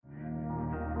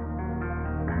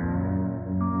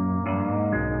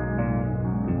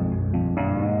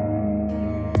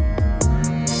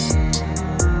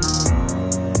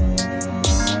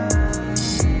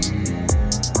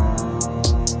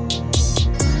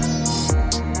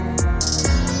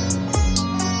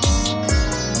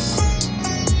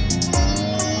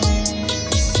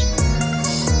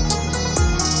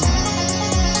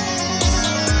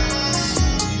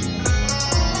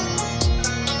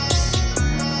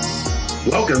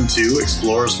Welcome to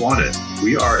Explorers Wanted.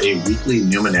 We are a weekly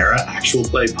Numenera actual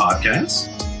play podcast.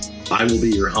 I will be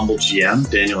your humble GM,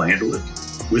 Daniel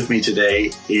Anderlich. With me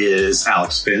today is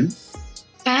Alex Finn.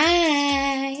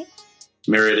 Hi.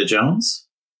 Marietta Jones.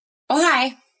 Oh,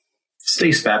 hi.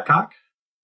 Stace Babcock.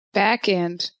 Back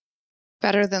and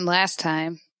better than last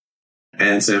time.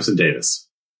 And Samson Davis.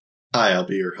 Hi, I'll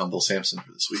be your humble Samson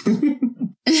for this week.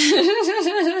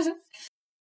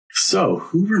 So,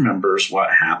 who remembers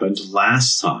what happened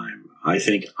last time? I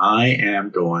think I am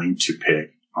going to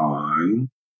pick on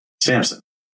Samson.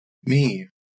 Me.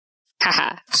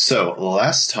 Haha. So,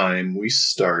 last time we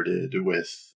started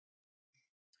with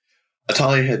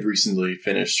Atalia had recently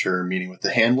finished her meeting with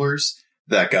the handlers.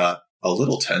 That got a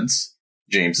little tense.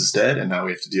 James is dead, and now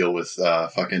we have to deal with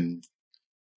I've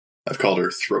called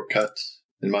her Throat Cut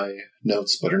in my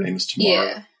notes, but her name is Tamara.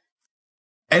 Yeah.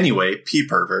 Anyway, P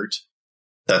Pervert.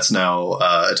 That's now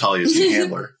Atalia's new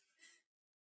handler.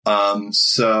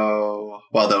 So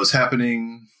while that was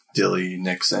happening, Dilly,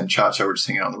 Nix, and Cha-Cha were just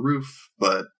hanging out on the roof,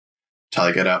 but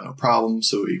Atalia got out no problem,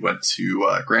 so we went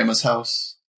to Grandma's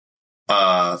house.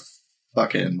 A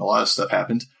lot of stuff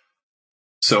happened.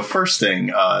 So first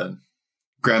thing,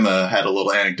 Grandma had a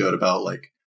little anecdote about,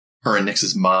 her and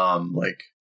Nix's mom,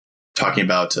 talking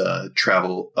about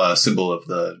symbol of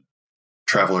the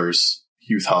Travelers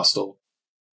Youth Hostel.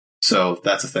 So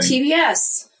that's a thing.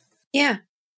 TBS. Yeah,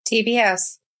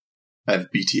 TBS. I have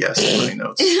BTS in my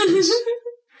notes.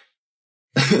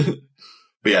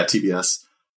 But yeah, TBS.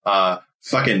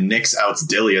 Fucking Nix outs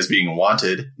Dilly as being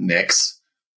wanted. Nix.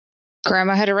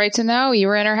 Grandma had a right to know. You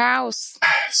were in her house.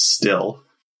 Still.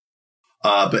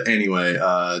 But anyway,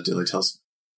 Dilly tells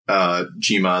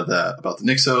Jima about the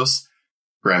Nixos.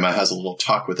 Grandma has a little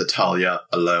talk with Atalia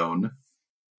alone.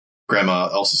 Grandma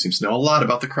also seems to know a lot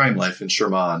about the crime life in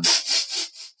Sherman.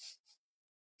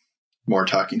 More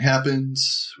talking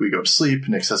happens. We go to sleep.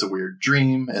 Nix has a weird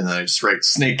dream. And then I just write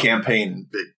Snake Campaign in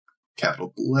big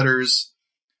capital letters.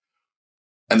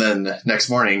 And then next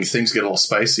morning, things get a little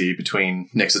spicy between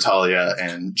Nix, Atalia,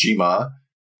 and Jima.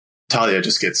 Atalia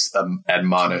just gets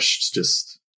admonished.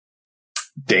 Just,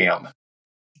 damn.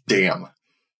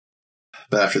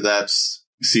 But after that,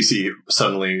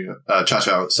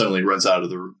 Cha-Cha suddenly runs out of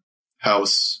the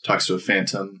house, talks to a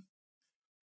phantom,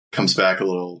 comes back a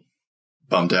little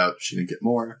bummed out. She didn't get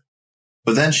more.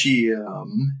 But then she,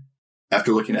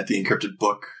 after looking at the encrypted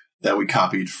book that we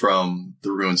copied from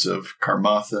the ruins of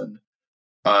Carmarthen,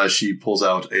 she pulls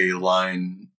out a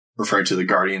line referring to the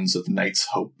Guardians of Night's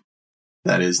Hope.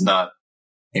 That is not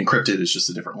encrypted, it's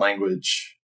just a different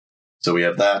language. So we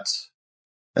have that.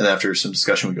 And after some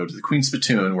discussion, we go to the Queen's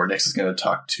Spittoon, where Nix is going to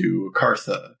talk to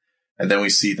Kartha. And then we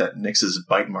see that Nix's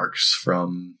bite marks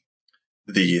from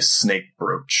the snake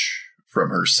brooch from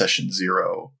her Session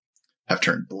 0 have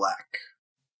turned black.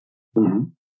 Mm-hmm.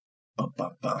 Bum,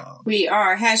 bum, bum. We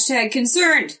are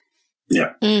 #concerned.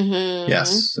 Yeah. Mm-hmm.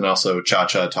 Yes. And also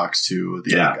Cha-Cha talks to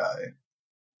the other guy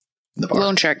in the bar.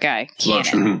 Loan shark guy. Loan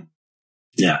shark. Mm-hmm.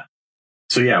 Yeah.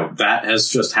 So yeah, that has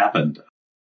just happened.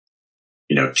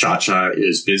 Cha-Cha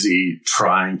is busy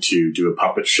trying to do a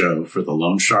puppet show for the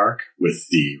loan shark with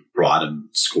the rotten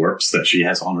scorps that she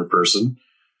has on her person.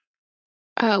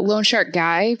 Loan shark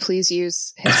guy, please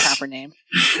use his proper name.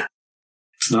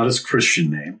 It's not his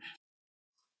Christian name.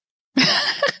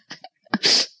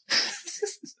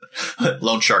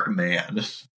 Loan Shark Man.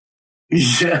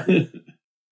 Yeah.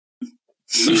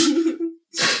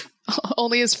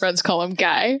 Only his friends call him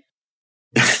Guy.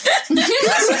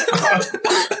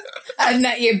 I'm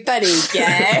not your buddy,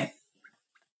 guy.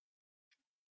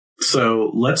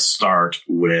 So let's start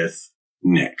with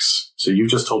Nix. So you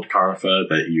just told Kartha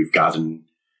that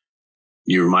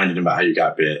you reminded him about how you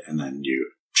got bit, and then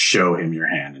you show him your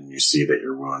hand and you see that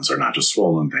your wounds are not just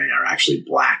swollen, they are actually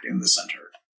black in the center.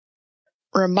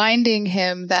 Reminding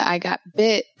him that I got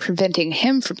bit, preventing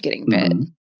him from getting bit. Mm-hmm.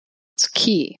 It's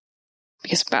key.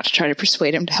 Because I'm about to try to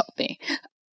persuade him to help me.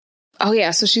 Oh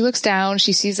yeah, so she looks down,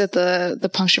 she sees that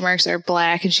the puncture marks are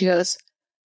black, and she goes,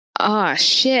 "Ah,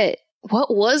 shit.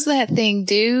 What was that thing,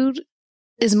 dude?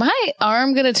 Is my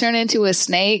arm going to turn into a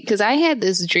snake? Because I had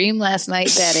this dream last night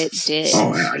that it did."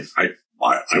 Oh,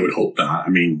 I would hope not. I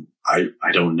mean, I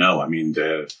don't know. I mean,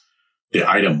 the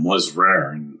item was rare,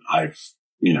 and I've,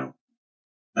 been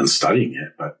studying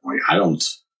it, but I don't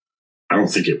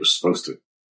think it was supposed to.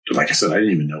 Like I said, I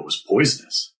didn't even know it was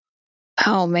poisonous.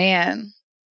 Oh, man.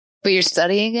 But you're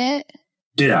studying it?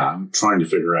 Yeah, I'm trying to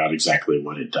figure out exactly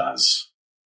what it does.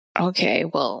 Okay,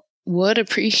 well, would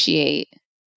appreciate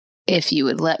if you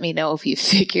would let me know if you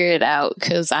figure it out,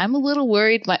 because I'm a little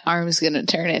worried my arm's going to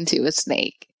turn into a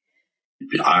snake.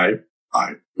 I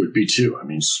I would be too. I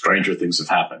mean, stranger things have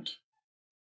happened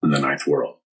in the ninth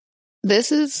world.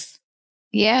 This is,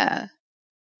 yeah,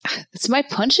 it's my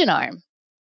punching arm,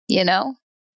 you know?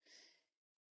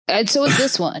 And so is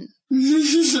this one.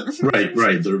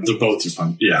 Right. They're both your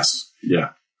punch. Yes.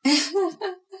 Yeah.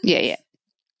 Yeah.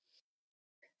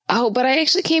 Oh, but I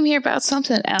actually came here about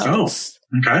something else.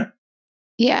 Oh, okay.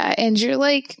 Yeah, and you're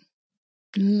like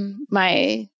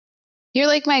my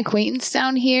acquaintance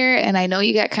down here, and I know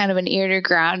you got kind of an ear to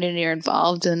ground and you're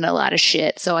involved in a lot of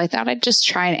shit. So I thought I'd just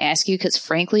try and ask you because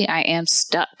frankly, I am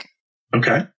stuck.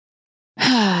 Okay.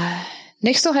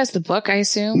 Nick still has the book, I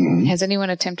assume. Mm-hmm. Has anyone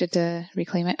attempted to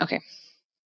reclaim it? Okay.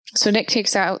 So Nick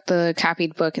takes out the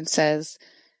copied book and says,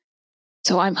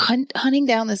 so I'm hunting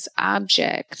down this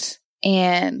object,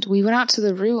 and we went out to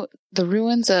the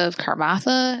ruins of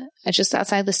Karmatha, just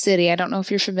outside the city. I don't know if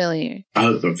you're familiar.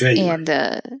 Vaguely. And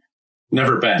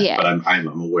never been, yeah. but I'm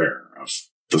aware of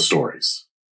the stories.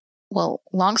 Well,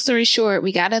 long story short,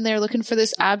 we got in there looking for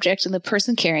this object and the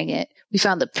person carrying it. We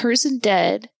found the person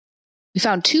dead. We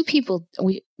found two people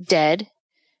dead,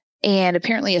 and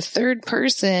apparently a third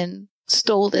person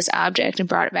stole this object and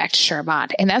brought it back to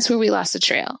Shermont, and that's where we lost the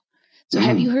trail. So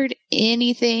have you heard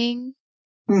anything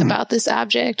about this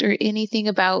object or anything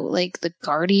about like the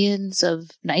Guardians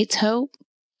of Night's Hope?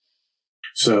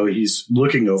 So he's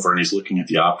looking over and he's looking at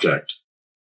the object,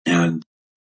 and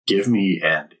give me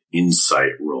an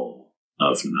insight roll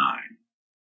of 9.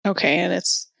 Okay,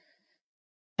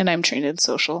 and I'm trained in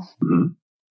social.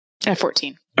 At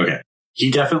 14. Okay.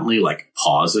 He definitely like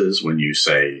pauses when you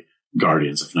say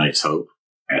Guardians of Night's Hope,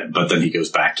 but then he goes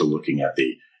back to looking at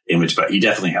the image, but he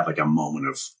definitely had like a moment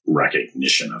of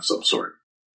recognition of some sort.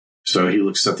 So he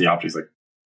looks at the object, he's like,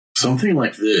 something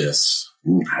like this.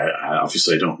 I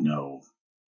obviously don't know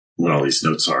what all these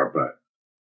notes are, but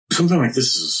something like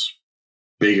this is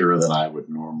bigger than I would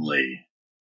normally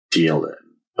deal in.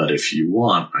 But if you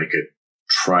want, I could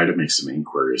try to make some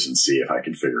inquiries and see if I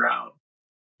can figure out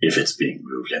if it's being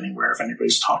moved anywhere, if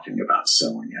anybody's talking about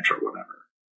selling it or whatever.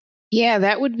 Yeah,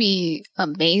 that would be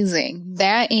amazing.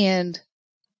 That and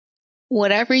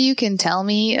whatever you can tell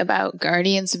me about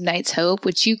Guardians of Night's Hope,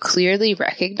 which you clearly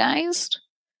recognized,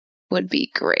 would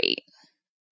be great.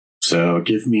 So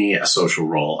give me a social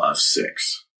roll of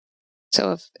 6.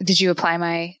 So did you apply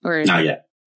my... or Not yet.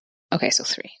 Okay, so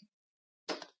 3.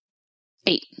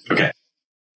 8. Okay.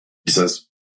 He says,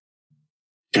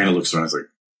 kind of looks around, he's like,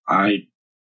 I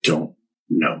don't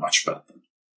know much about them.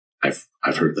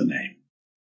 I've heard the name.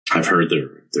 I've heard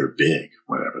they're big,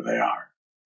 whatever they are.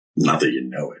 Not that you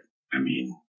know it. I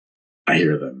mean, I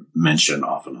hear them mentioned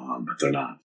off and on, but they're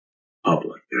not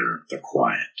public. They're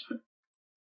quiet.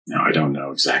 Now, I don't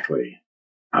know exactly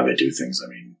how they do things. I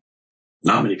mean,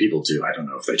 not many people do. I don't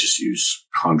know if they just use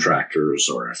contractors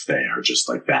or if they are just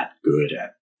like that good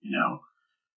at,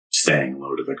 staying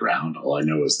low to the ground. All I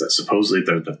know is that supposedly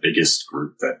they're the biggest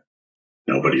group that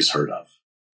nobody's heard of.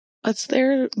 What's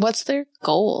their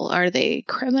goal? Are they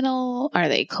criminal? Are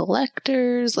they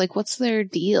collectors? Like, what's their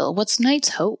deal? What's Night's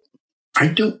Hope? I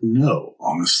don't know,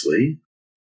 honestly.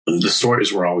 The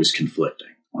stories were always conflicting.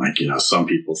 Like, some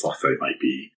people thought they might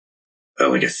be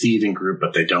like a thieving group,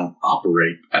 but they don't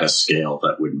operate at a scale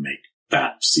that would make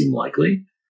that seem likely.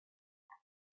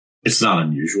 It's not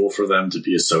unusual for them to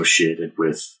be associated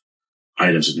with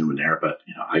items of Numenera, but,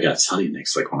 I gotta tell you, Nick,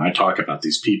 like when I talk about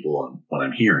these people and what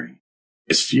I'm hearing,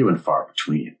 it's few and far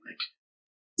between. Like,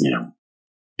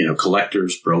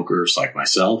 collectors, brokers like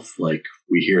myself, like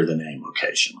we hear the name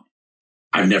occasionally.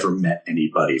 I've never met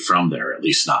anybody from there, at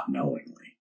least not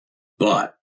knowingly.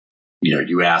 But,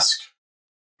 you ask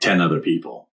 10 other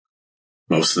people,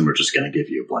 most of them are just going to give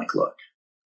you a blank look.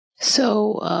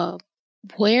 So,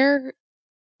 where,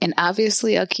 and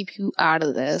obviously I'll keep you out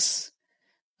of this,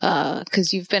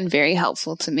 because you've been very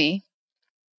helpful to me.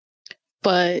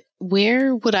 But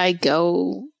where would I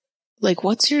go? Like,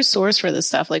 what's your source for this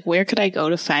stuff? Like, where could I go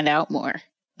to find out more?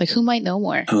 Like, who might know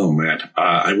more? Oh, man.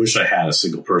 I wish I had a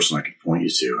single person I could point you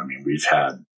to. I mean,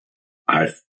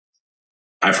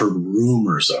 I've heard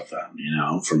rumors of them,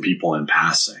 from people in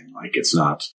passing. Like, it's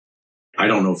not, I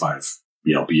don't know if I've,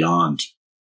 beyond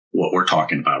what we're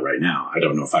talking about right now, I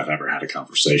don't know if I've ever had a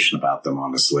conversation about them,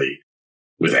 honestly,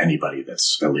 with anybody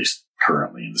that's at least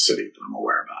currently in the city that I'm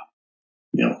aware about.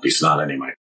 At least not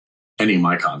any of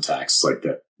my contacts like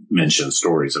that mention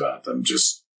stories about them.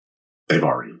 Just they've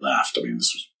already left. I mean,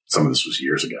 some of this was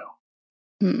years ago.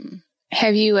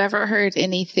 Have you ever heard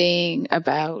anything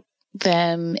about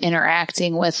them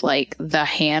interacting with like the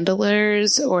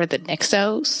handlers or the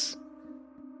Nixos?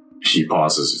 He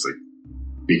pauses. He's like,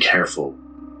 "Be careful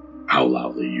how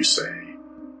loudly you say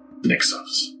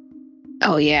Nixos."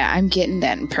 Oh, yeah, I'm getting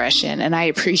that impression, and I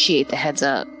appreciate the heads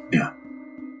up. Yeah.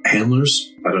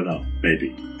 Handlers? I don't know.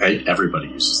 Maybe. Everybody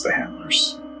uses the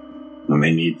handlers. When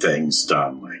they need things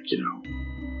done, like,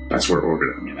 that's where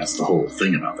that's the whole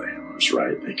thing about the handlers,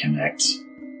 right? They connect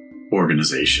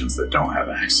organizations that don't have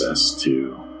access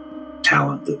to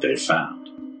talent that they've found.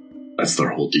 That's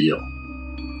their whole deal.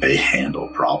 They handle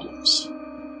problems.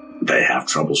 They have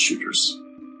troubleshooters.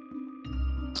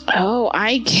 Oh,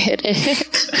 I get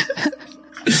it.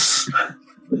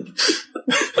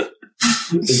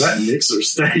 Is that Nix or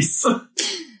Stace? Both.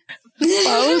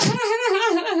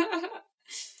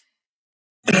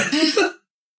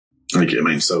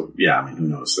 Who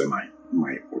knows? They might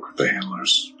work with the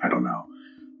handlers. I don't know.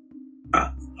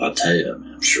 I'll tell you,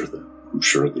 man, I'm sure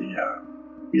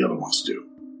the other ones do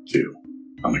too,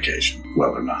 on occasion.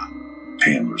 Whether or not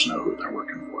handlers know who they're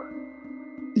working for.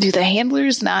 Do the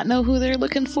handlers not know who they're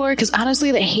looking for? Because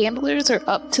honestly, the handlers are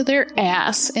up to their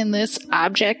ass in this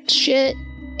object shit,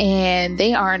 and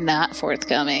they are not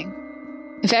forthcoming.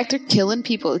 In fact, they're killing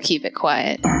people to keep it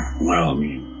quiet. Well, a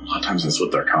lot of times that's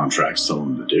what their contracts tell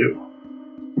them to do.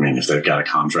 If they've got a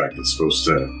contract that's supposed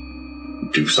to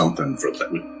do something for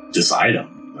this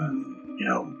item, then,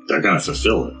 they're going to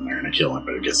fulfill it and they're going to kill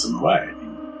anybody who gets in the way.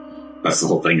 That's the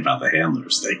whole thing about the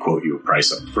handlers. They quote you a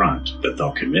price up front that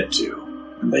they'll commit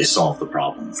to, and they solve the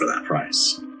problem for that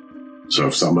price. So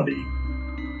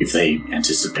if they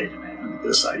anticipate an hand like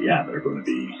this, they're going to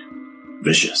be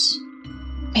vicious.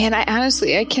 And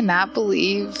I cannot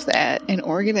believe that an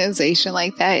organization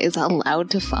like that is allowed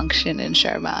to function in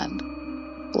Charbonne.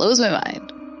 Blows my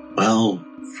mind. Well,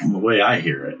 from the way I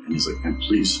hear it, and he's like, and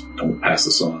please don't pass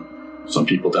this on. Some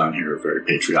people down here are very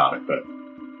patriotic, but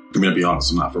I'm going to be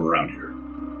honest, I'm not from around here.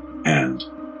 And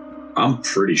I'm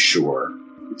pretty sure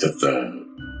that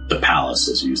the palace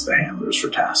has used the handlers for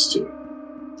tasks too.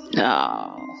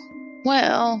 Oh.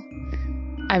 Well,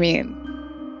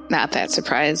 not that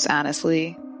surprised,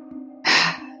 honestly.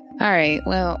 Alright,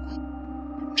 well,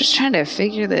 I'm just trying to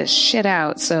figure this shit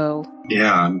out, so...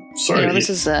 Yeah, I'm sorry.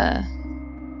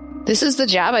 This is the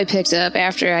job I picked up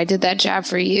after I did that job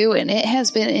for you, and it has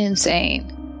been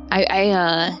insane.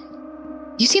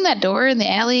 You seen that door in the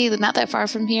alley not that far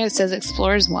from here that says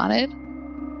Explorers Wanted?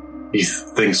 He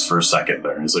thinks for a second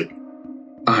there, and he's like,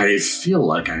 I feel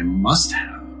like I must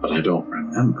have, but I don't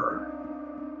remember.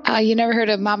 You never heard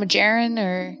of Mama Jaren,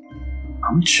 or...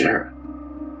 Mama Jaren?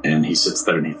 And he sits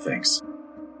there and he thinks.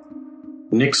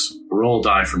 Nix, roll a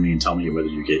die for me and tell me whether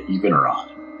you get even or odd.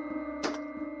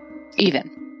 Even.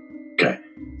 Okay.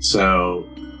 So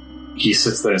he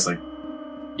sits there and is like,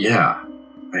 yeah,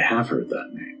 I have heard that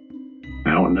name.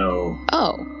 I don't know.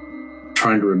 Oh. I'm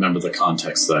trying to remember the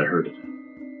context that I heard it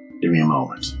in. Give me a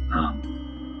moment.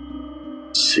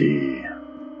 Let's see.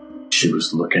 She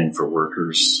was looking for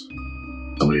workers.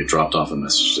 Somebody had dropped off a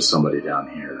message to somebody down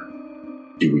here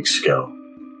a few weeks ago.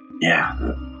 Yeah.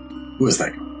 Who was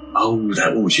that? Oh,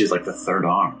 that woman. She has like the third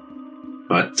arm.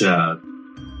 But,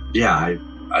 I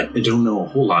don't know a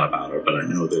whole lot about her, but I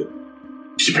know that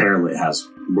she apparently has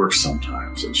work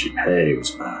sometimes and she pays,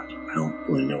 but I don't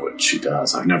really know what she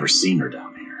does. I've never seen her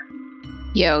down here.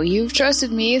 Yo, you've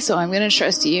trusted me, so I'm going to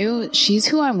trust you. She's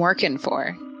who I'm working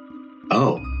for.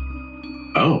 Oh.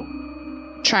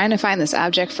 Trying to find this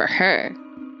object for her.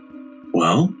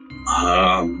 Well,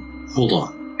 hold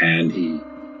on. And he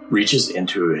reaches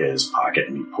into his pocket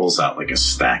and he pulls out like a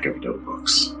stack of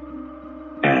notebooks.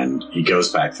 And he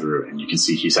goes back through and you can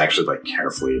see he's actually like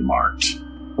carefully marked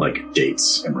like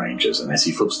dates and ranges. And as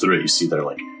he flips through it, you see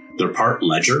they're part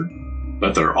ledger,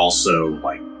 but they're also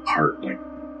like part like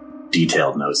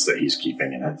detailed notes that he's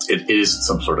keeping. And it is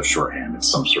some sort of shorthand.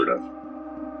 It's some sort of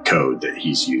code that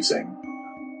he's using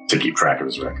to keep track of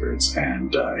his records.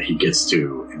 And he gets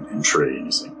to an entry and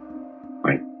he's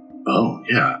like, oh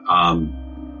yeah.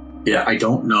 Yeah, I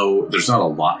don't know. There's not a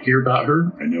lot here about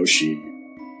her. I know she,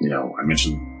 I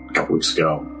mentioned a couple weeks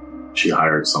ago, she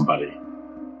hired somebody.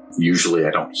 Usually I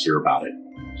don't hear about it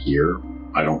here.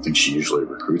 I don't think she usually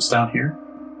recruits down here.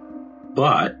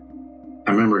 But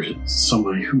I remember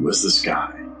somebody, who was this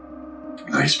guy?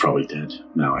 He's probably dead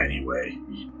now anyway.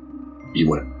 He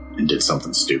went and did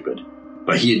something stupid.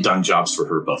 But he had done jobs for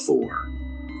her before.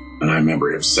 And I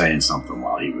remember him saying something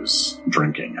while he was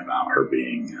drinking about her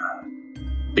being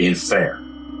fair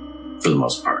for the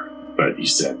most part. But he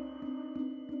said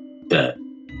that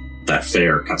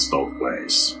fair cuts both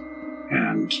ways.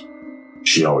 And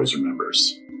she always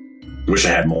remembers. Wish I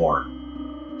had more.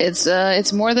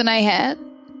 It's more than I had.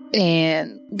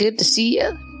 And good to see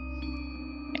you.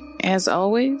 As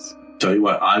always. Tell you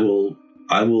what, I will,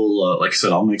 like I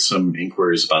said, I'll make some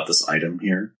inquiries about this item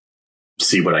here.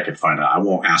 see what I can find out. I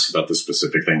won't ask about the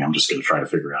specific thing. I'm just going to try to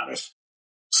figure out if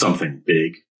something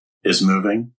big is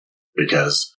moving,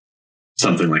 because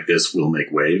something like this will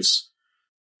make waves.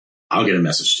 I'll get a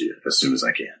message to you as soon as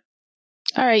I can.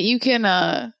 All right, you can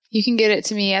get it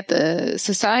to me at the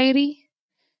society.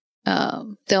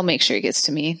 They'll make sure it gets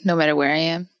to me no matter where I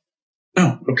am.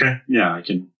 Oh, okay. Yeah, I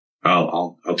can.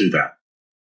 I'll do that.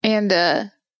 And is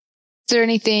there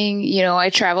anything, I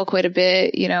travel quite a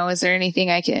bit, is there anything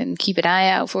I can keep an eye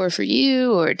out for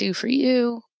you or do for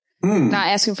you? Not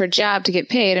asking for a job to get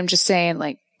paid. I'm just saying,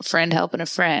 like, a friend helping a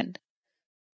friend.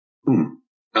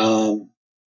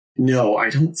 No, I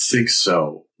don't think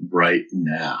so right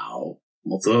now.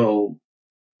 Although,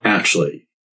 actually,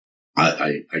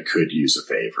 I could use a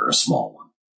favor, a small one.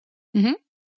 Mm-hmm.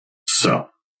 So,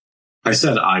 I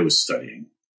said I was studying.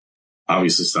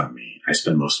 Obviously, it's not me. I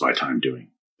spend most of my time doing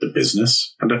the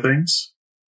business end of things.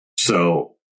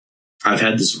 So, I've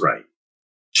had this right,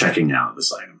 checking out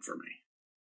this item for me.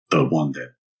 The one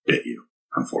that bit you,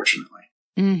 unfortunately.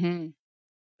 Mm-hmm.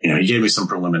 He gave me some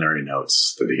preliminary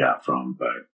notes that he got from,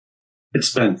 but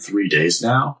it's been 3 days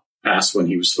now, past when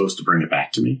he was supposed to bring it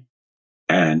back to me.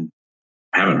 And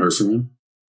I haven't heard from him.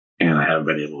 And I haven't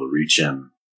been able to reach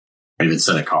him. I even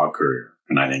sent a call courier,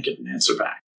 and I didn't get an answer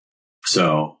back.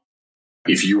 So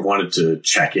if you wanted to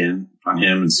check in on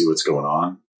him and see what's going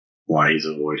on, why he's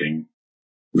avoiding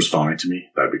responding to me,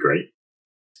 that'd be great.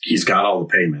 He's got all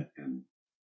the payment, and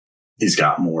he's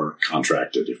got more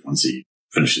contracted once he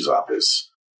finishes up his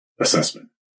assessment.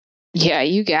 Yeah,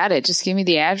 you got it. Just give me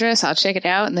the address. I'll check it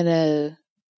out. And then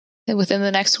within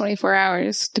the next 24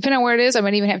 hours, depending on where it is, I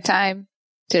might even have time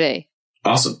today.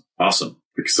 Awesome.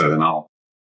 Because then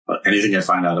anything I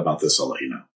find out about this, I'll let you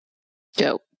know.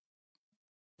 Dope.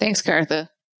 Thanks, Cartha.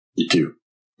 You too.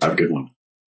 Have a good one.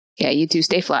 Yeah, you too.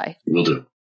 Stay fly. Will do.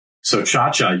 So,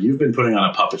 Cha-Cha, you've been putting on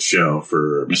a puppet show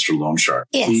for Mr. Loan Shark.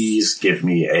 Yes. Please give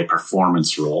me a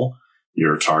performance roll.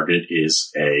 Your target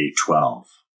is a 12.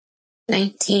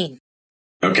 19.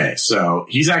 Okay, so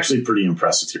he's actually pretty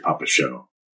impressed with your puppet show.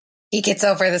 He gets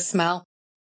over the smell.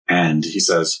 And he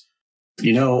says,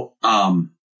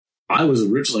 I was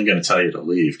originally going to tell you to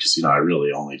leave because, I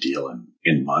really only deal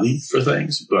in money for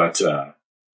things. But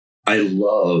I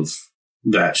love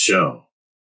that show.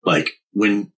 Like,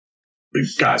 when,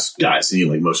 guys, and he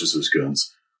like motions his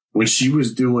goons. When she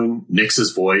was doing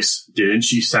Nyx's voice, didn't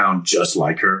she sound just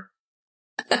like her?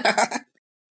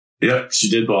 Yep, she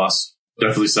did, boss.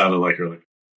 Definitely sounded like her. Like,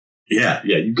 yeah,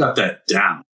 you got that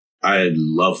down. I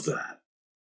love that.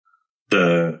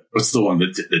 What's the one?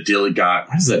 The Dilly guy.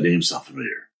 Why does that name sound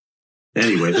familiar?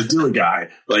 Anyway, the Dilly guy.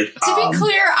 Like, To be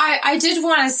clear, I did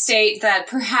want to state that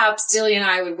perhaps Dilly and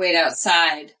I would wait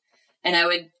outside, and I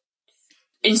would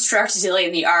instruct Dilly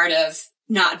in the art of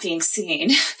not being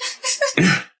seen.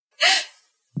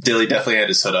 Dilly definitely had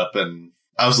to set up, and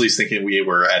I was at least thinking we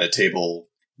were at a table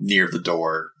near the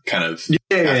door, kind of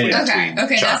halfway between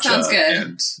Okay, that sounds good.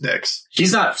 And Nyx.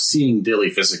 He's not seeing Dilly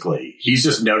physically. He's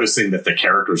just noticing that the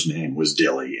character's name was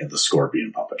Dilly in the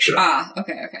Scorpion puppet show.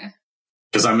 Okay.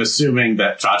 Because I'm assuming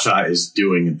that Cha-Cha is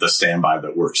doing the standby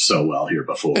that worked so well here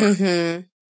before. Mm-hmm.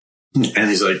 And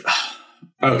he's like,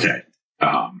 okay,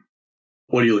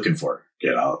 what are you looking for?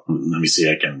 Let me see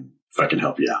if I can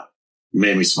help you out.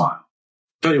 Made me smile.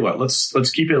 Tell you what,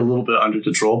 let's keep it a little bit under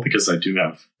control because I do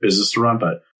have business to run,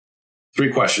 but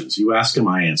 3 questions. You ask and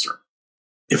I answer.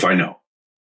 If I know.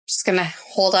 She's going to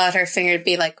hold out her finger to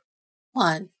be like,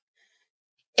 1.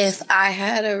 If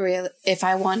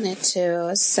I wanted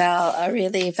to sell a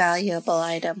really valuable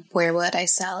item, where would I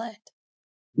sell it?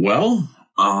 Well,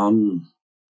 I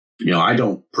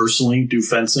don't personally do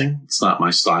fencing. It's not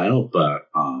my style, but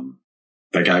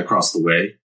that guy across the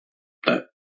way, that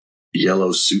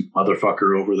yellow suit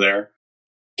motherfucker over there,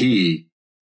 he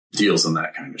deals in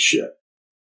that kind of shit.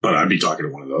 But I'd be talking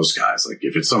to one of those guys. Like,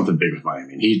 if it's something big with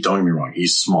money, don't get me wrong,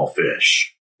 he's small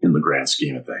fish in the grand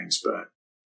scheme of things, but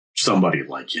somebody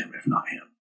like him, if not him.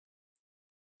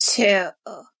 2.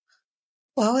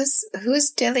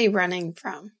 Who's Dilly running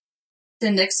from? The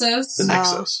Nyxos? The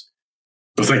Nyxos.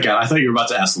 Oh, thank God. I thought you were about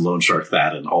to ask the loan shark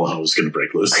that, and all hell was going to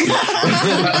break loose.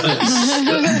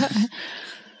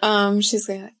 She's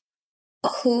like,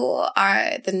 who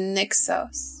are the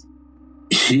Nyxos?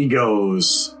 He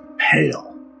goes pale.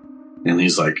 And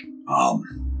he's like,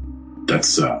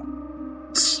 that's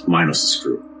it's Minos'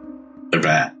 crew. They're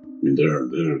bad. I mean,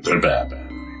 they're bad.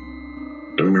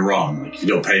 Don't get me wrong. Like, if you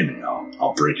don't pay me,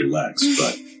 I'll break your legs.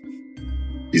 But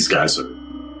these guys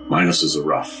Minos is a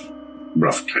rough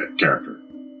character.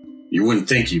 You wouldn't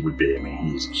think he would be. I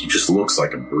mean, he just looks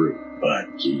like a brute. But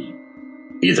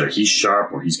either he's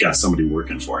sharp or he's got somebody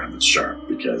working for him that's sharp,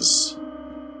 because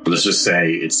let's just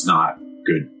say it's not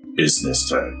good business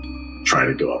to try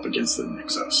to go up against the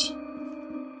Nixos.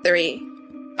 3.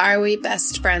 Are we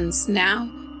best friends now,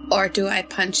 or do I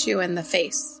punch you in the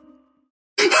face?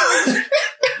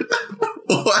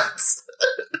 What?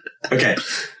 Okay,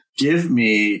 give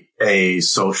me a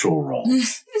social roll.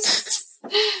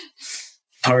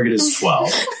 Target is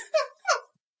 12.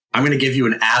 I'm going to give you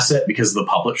an asset because of the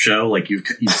puppet show. Like, you've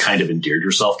kind of endeared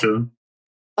yourself to him.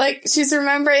 Like, she's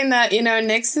remembering that,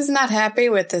 Nyx is not happy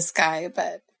with this guy,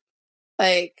 but,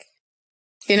 like,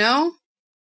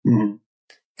 Mm-hmm.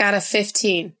 Got a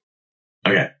 15.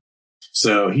 Okay.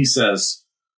 So he says,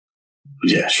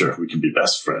 yeah, sure, we can be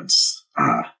best friends.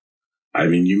 I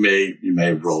mean, you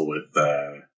may roll with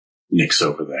Nyx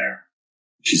over there.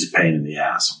 She's a pain in the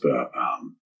ass, but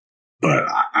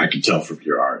I can tell from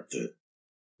your art that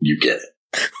you get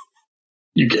it.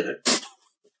 You get it.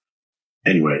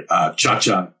 Anyway,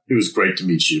 Cha-Cha, it was great to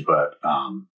meet you, but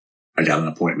I got an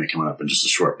appointment coming up in just a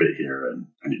short bit here, and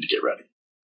I need to get ready.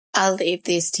 I'll leave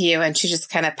these to you. And she just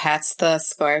kind of pats the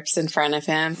Scorps in front of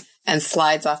him and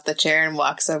slides off the chair and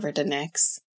walks over to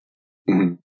Nyx.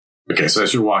 Mm-hmm. Okay, so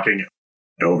as you're walking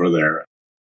over there,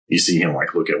 you see him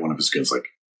like look at one of his goods, like,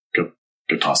 go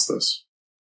toss this.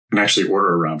 And actually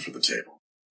order around for the table.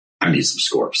 I need some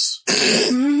Scorps.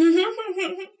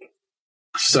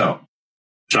 So,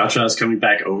 Cha-Cha's coming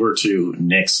back over to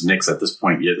Nyx. Nyx, at this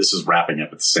point, this is wrapping up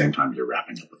at the same time you're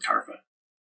wrapping up with Carva.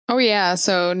 Oh, yeah.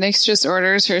 So Nyx just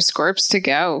orders her Scorps to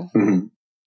go. Mm-hmm.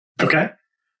 Okay.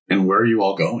 And where are you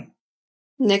all going?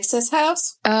 Nyx's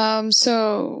house?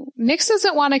 So Nyx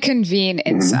doesn't want to convene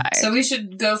inside. So we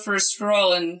should go for a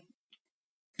stroll and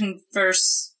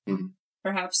converse,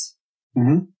 perhaps.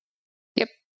 Mm-hmm. Yep.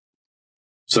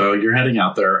 So you're heading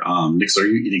out there. Nyx, are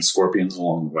you eating scorpions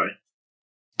along the way?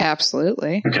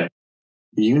 Absolutely. Okay.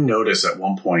 You notice at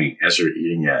one point as you're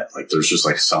eating it, like there's just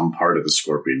like some part of the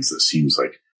scorpions that seems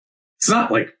like it's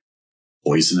not like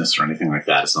poisonous or anything like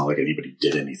that. It's not like anybody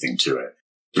did anything to it.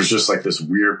 There's just like this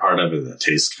weird part of it that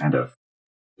tastes kind of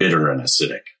bitter and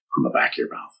acidic on the back of your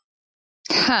mouth.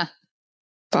 Huh.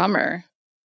 Bummer.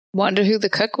 Wonder who the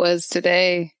cook was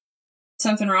today.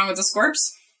 Something wrong with the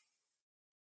Scorps?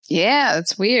 Yeah,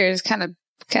 it's weird. It's kind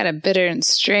of bitter and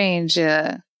strange.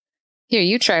 Here,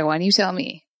 you try one. You tell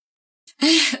me.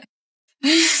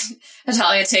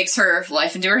 Natalia takes her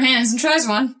life into her hands and tries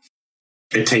one.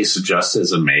 It tastes just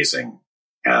as amazing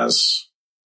as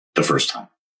the first time.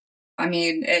 I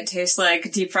mean, it tastes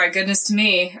like deep fried goodness to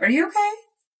me. Are you okay?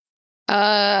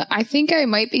 I think I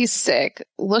might be sick.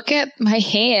 Look at my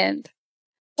hand.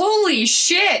 Holy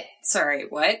shit! Sorry,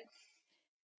 what?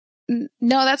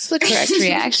 No, that's the correct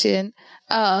reaction.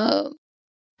 I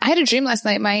had a dream last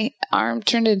night. My arm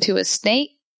turned into a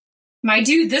snake. My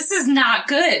dude, this is not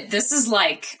good. This is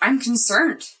like, I'm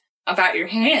concerned about your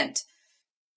hand.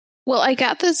 Well, I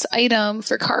got this item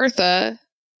for Cartha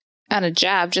on a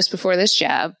job just before this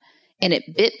job, and it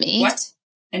bit me. What?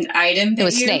 An item bit you? It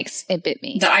was snakes. It bit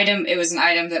me. It was an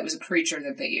item that was a creature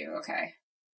that bit you. Okay.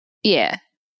 Yeah.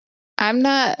 I'm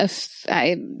not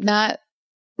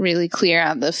really clear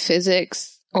on the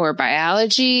physics or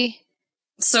biology.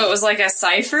 So it was like a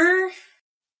cipher?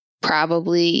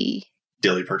 Probably.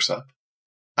 Dilly perks up.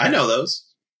 I know those.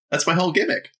 That's my whole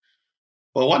gimmick.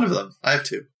 Well, one of them. I have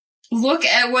two. Look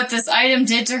at what this item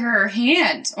did to her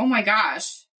hand. Oh my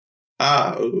gosh.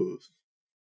 Ooh.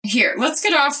 Here, let's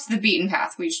get off the beaten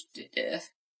path. Can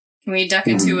we duck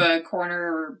into a corner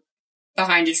or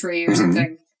behind a tree or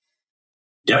something?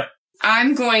 Yep.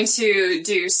 I'm going to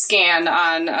do scan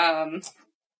on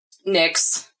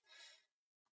Nyx.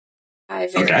 I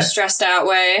very stressed out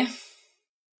way. You're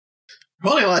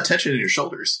holding a lot of tension in your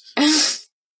shoulders.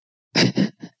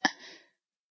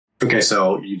 Okay,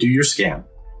 so you do your scan.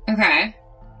 Okay.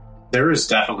 There is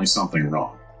definitely something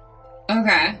wrong.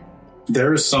 Okay.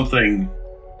 There is something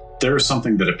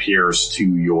that appears to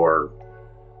your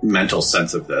mental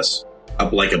sense of this,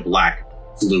 like a black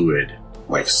fluid,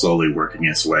 like slowly working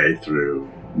its way through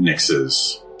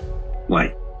Nyx's,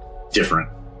 like, different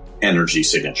energy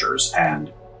signatures.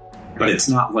 But it's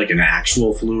not like an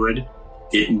actual fluid.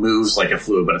 It moves like a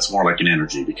fluid, but it's more like an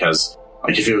energy because,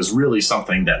 like, if it was really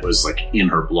something that was, like, in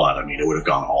her blood, I mean, it would have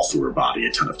gone all through her body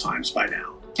a ton of times by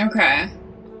now. Okay.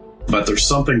 But there's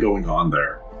something going on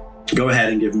there. Go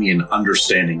ahead and give me an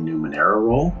understanding Numenera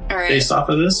roll based off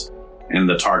of this. And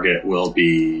the target will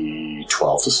be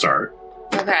 12 to start.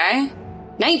 Okay.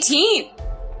 19!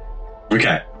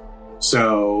 Okay.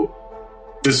 So,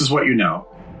 this is what you know.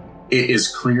 It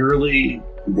is clearly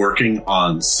working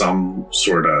on some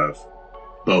sort of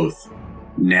both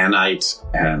nanite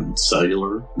and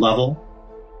cellular level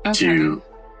to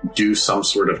do some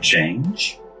sort of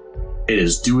change. it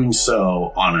is doing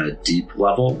so on a deep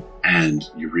level, and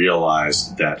you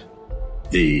realize that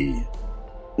the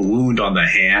wound on the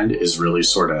hand is really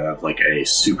sort of like a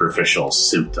superficial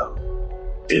symptom.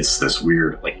 It's this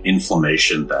weird like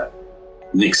inflammation that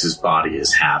Nyx's body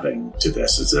is having to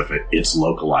this, as if it's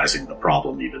localizing the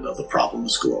problem, even though the problem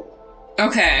is global.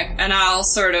 Okay, and I'll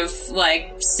sort of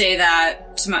like say that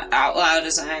out loud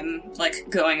as I'm like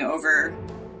going over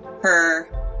her.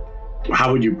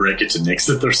 How would you break it to Nyx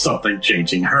that there's something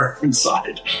changing her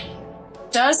inside?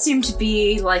 Does seem to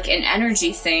be like an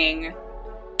energy thing.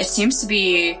 It seems to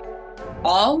be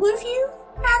all of you,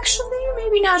 actually.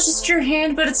 Maybe not just your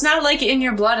hand, but it's not like in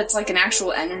your blood. It's like an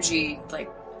actual energy, like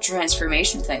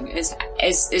transformation thing is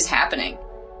happening.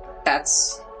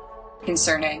 That's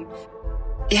concerning.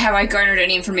 Have I garnered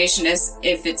any information as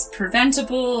if it's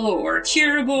preventable or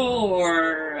curable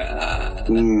or?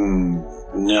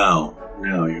 No,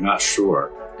 you're not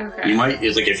sure. Okay. You might,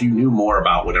 like, if you knew more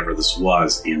about whatever this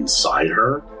was inside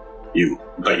her,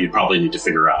 but you'd probably need to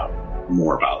figure out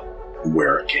more about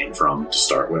where it came from to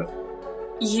start with.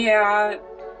 Yeah.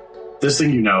 This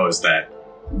thing you know is that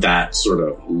sort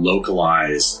of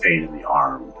localized pain in the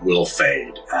arm will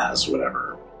fade as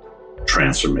whatever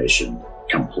transformation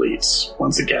completes.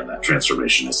 Once again, that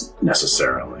transformation isn't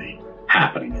necessarily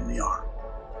happening in the arm.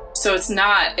 So it's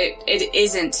not, it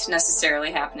isn't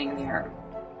necessarily happening in the arm.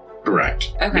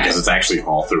 Correct. Okay. Because it's actually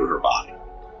all through her body.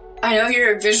 I know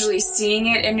you're visually seeing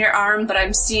it in your arm, but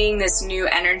I'm seeing this new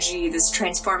energy, this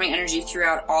transforming energy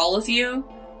throughout all of you.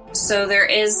 So there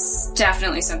is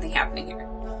definitely something happening here.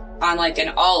 On like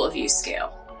an all of you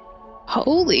scale.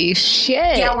 Holy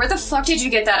shit. Yeah, where the fuck did you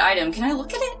get that item? Can I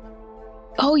look at it?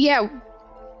 Oh, yeah.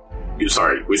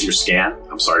 Sorry, with your scan,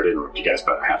 I'm sorry to interrupt you guys,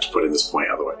 but I have to put in this point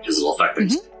otherwise because it'll affect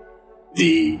things. Mm-hmm.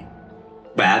 The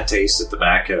bad taste at the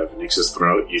back of Nyx's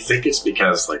throat, you think it's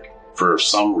because, like, for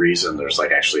some reason, there's,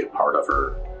 like, actually a part of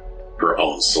her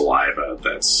own saliva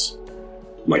that's,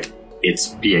 like, its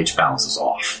pH balance is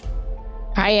off.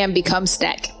 I am become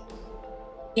snack.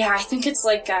 Yeah, I think it's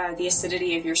like the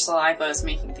acidity of your saliva is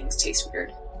making things taste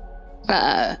weird.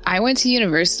 I went to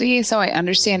university, so I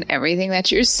understand everything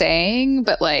that you're saying,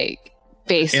 but, like,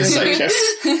 basically... Insight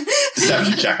check.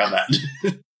 Deception check on that.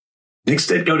 Nyx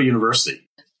did go to university.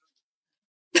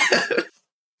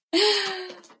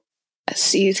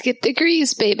 C's get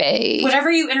degrees, baby. Whatever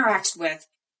you interact with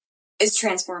is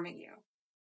transforming you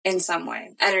in some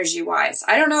way, energy-wise.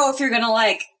 I don't know if you're gonna,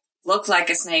 like, look like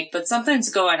a snake, but something's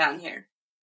going on here.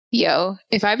 Yo,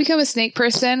 if I become a snake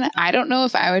person, I don't know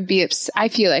if I would be upset. I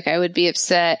feel like I would be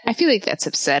upset. I feel like that's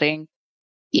upsetting.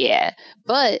 Yeah,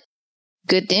 but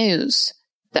good news.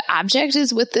 The object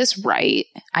is with this right.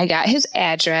 I got his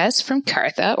address from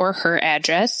Cartha, or her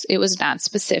address. It was not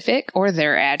specific, or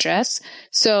their address.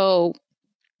 So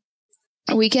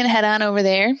we can head on over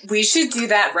there. We should do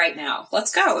that right now.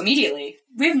 Let's go immediately.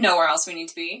 We have nowhere else we need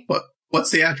to be.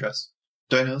 What's the address?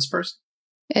 Do I know this person?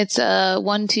 It's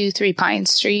 123 Pine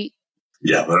Street.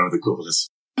 Yeah, whatever the equivalent is.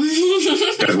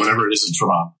 Guys, whatever it is in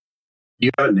Toronto. You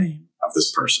have a name of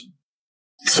this person.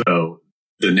 So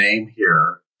the name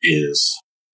here is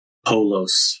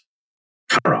Polos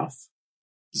Karoth.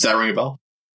 Does that ring a bell?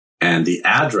 And the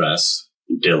address,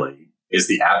 Dilly, is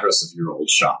the address of your old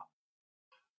shop.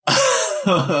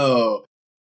 Oh,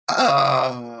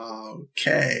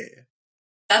 okay.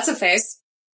 That's a face.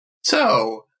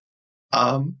 So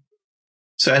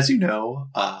as you know,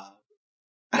 I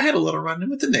had a little run-in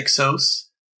with the Nyxos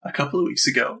a couple of weeks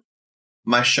ago.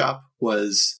 My shop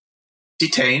was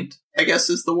detained, I guess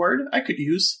is the word I could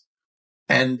use.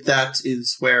 And that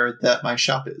is where my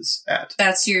shop is at.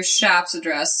 That's your shop's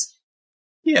address.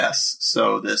 Yes.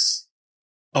 So this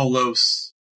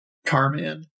Polos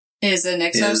Carman is a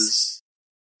Nyxos? Is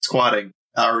squatting.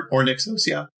 Or Nyxos,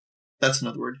 yeah. That's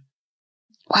another word.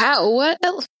 Wow, what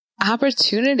an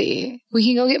opportunity. We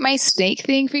can go get my snake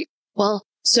thing for you. Well,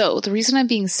 so the reason I'm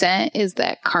being sent is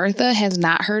that Cartha has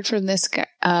not heard from this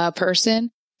person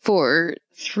for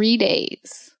 3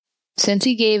 days since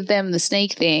he gave them the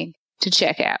snake thing to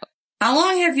check out. How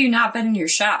long have you not been in your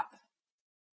shop?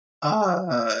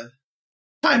 Time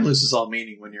loses all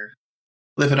meaning when you're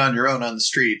living on your own on the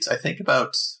streets. I think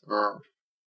about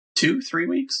 2-3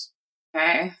 weeks.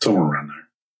 Okay. Somewhere around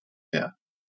there. Yeah.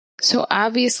 So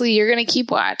obviously you're going to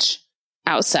keep watch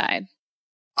outside.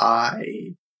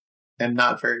 I am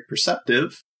not very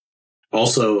perceptive.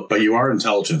 Also, but you are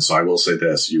intelligent, so I will say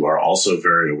this. You are also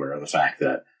very aware of the fact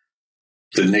that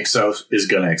the Nyxos is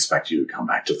going to expect you to come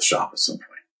back to the shop at some point.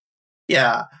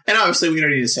 Yeah, and obviously we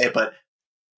don't need to say it, but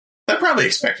they're probably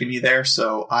expecting me there,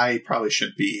 so I probably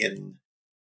should be in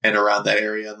and around that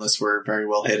area unless we're very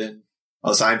well hidden.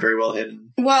 Unless I'm very well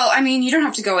hidden. Well, I mean, you don't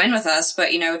have to go in with us,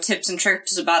 but, tips and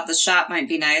tricks about the shop might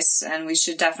be nice, and we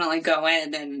should definitely go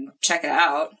in and check it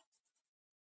out.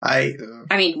 I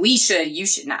mean, we should. You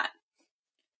should not.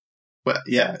 Well,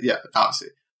 yeah, obviously.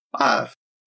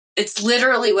 It's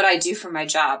literally what I do for my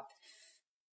job.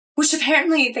 Which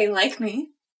apparently they like me.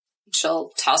 She'll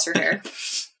toss her hair.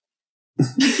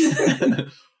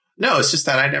 No, it's just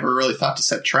that I never really thought to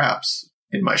set traps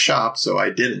in my shop, so I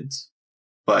didn't.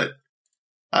 But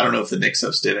I don't know if the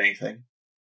Nixos did anything.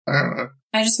 I don't know.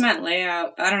 I just meant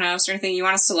layout. I don't know. Is there anything you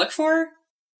want us to look for?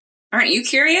 Aren't you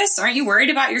curious? Aren't you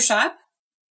worried about your shop?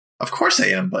 Of course I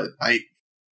am, but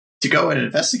to go and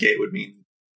investigate would mean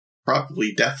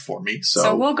probably death for me.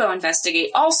 So we'll go investigate.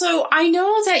 Also, I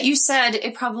know that you said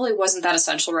it probably wasn't that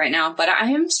essential right now, but I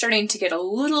am starting to get a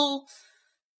little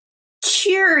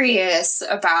curious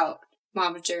about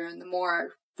Mama Jaren the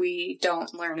more we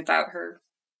don't learn about her.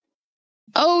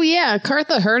 Oh, yeah.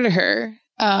 Cartha heard of her.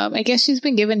 I guess she's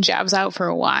been giving jobs out for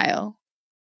a while.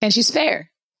 And she's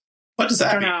fair. What does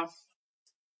that mean? I don't know.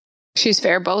 She's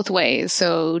fair both ways,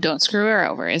 so don't screw her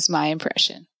over, is my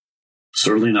impression.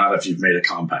 Certainly not if you've made a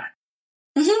compact.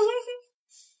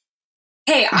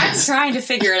 Hey, I'm trying to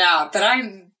figure it out, but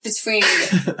I'm between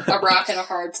a rock and a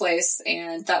hard place,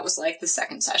 and that was like the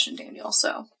second session, Daniel,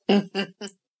 so.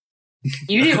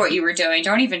 You knew what you were doing.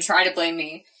 Don't even try to blame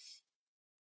me.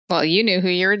 Well, you knew who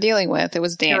you were dealing with. It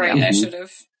was Daniel. You're right, I should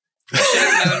have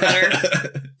known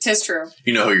better. Tis true.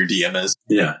 You know who your DM is.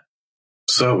 Yeah.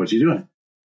 So, what are you doing?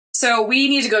 So, we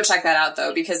need to go check that out,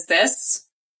 though, because this,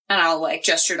 and I'll,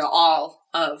 gesture to all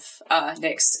of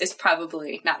Nyx, is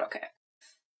probably not okay.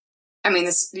 I mean,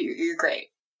 you're great.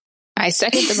 I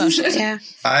second the motion. Yeah.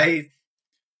 I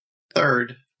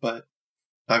third, but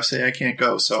obviously I can't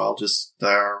go, so I'll just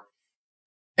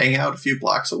hang out a few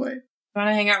blocks away. Want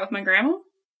to hang out with my grandma?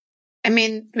 I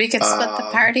mean, we could split the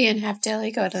party and have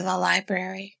Dilly go to the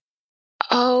library.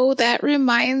 Oh, that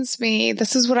reminds me.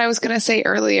 This is what I was going to say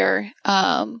earlier.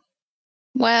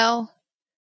 Well.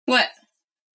 What?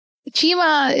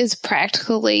 Chima is a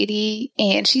practical lady,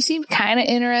 and she seemed kind of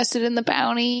interested in the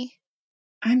bounty.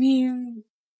 I mean...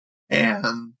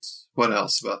 And what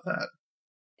else about that?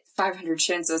 500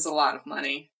 chins is a lot of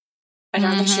money. I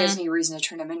don't think she has any reason to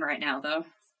turn him in right now, though.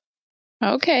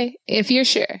 Okay, if you're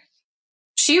sure.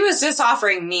 She was just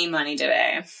offering me money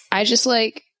today. I just,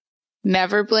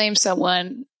 never blame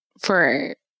someone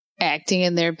for acting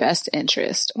in their best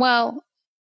interest. Well,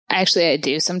 actually I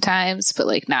do sometimes, but,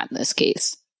 not in this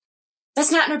case.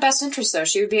 That's not in her best interest, though.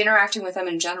 She would be interacting with them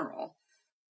in general.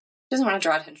 She doesn't want to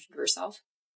draw attention to herself.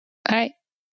 All right.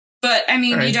 But, I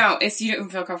mean, you don't. If you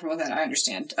don't feel comfortable with that, I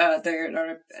understand. I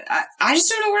just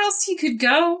don't know where else he could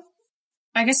go.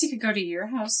 I guess he could go to your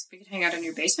house. We could hang out in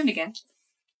your basement again.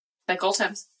 Like old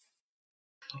times.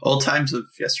 Old times of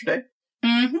yesterday?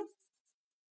 Mm-hmm.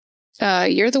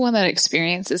 You're the one that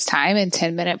experiences time in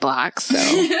 10-minute blocks, so...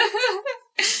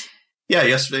 Yeah,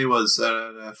 yesterday was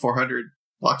 400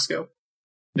 blocks ago.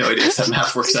 No idea if that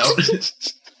math works out.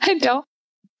 I don't.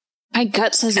 My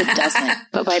gut says it doesn't,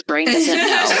 but my brain doesn't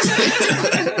know.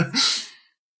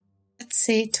 Let's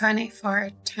see,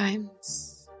 24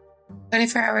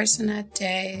 hours in a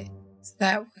day. So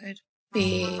that would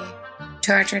be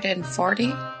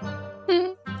 240.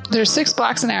 There's 6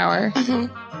 blocks an hour.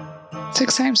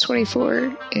 6 times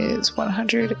 24 is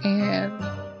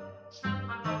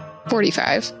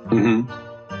 145.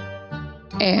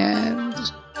 And...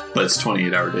 But it's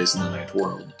 28-hour days in the ninth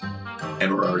world.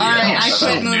 And we're already... All right, I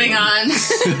quit moving on.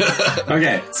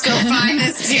 Okay. Let's go find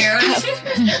this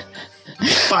dude.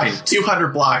 Fine, 200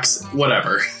 blocks,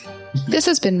 whatever. This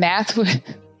has been math.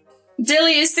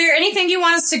 Dilly, is there anything you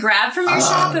want us to grab from your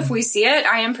shop if we see it?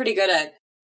 I am pretty good at,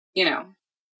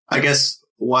 I guess,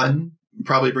 1,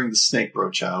 probably bring the snake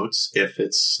brooch out if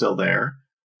it's still there.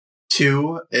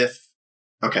 2,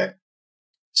 okay.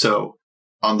 So,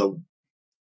 on the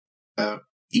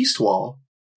east wall,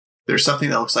 there's something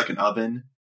that looks like an oven.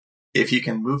 If you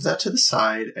can move that to the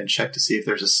side and check to see if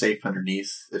there's a safe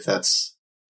underneath, if that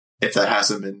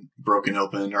hasn't been broken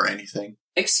open or anything.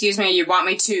 Excuse me, you want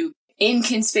me to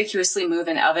inconspicuously move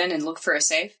an oven and look for a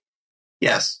safe?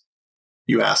 Yes.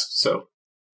 You asked, so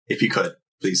if you could,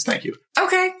 please, thank you.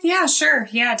 Okay, yeah, sure.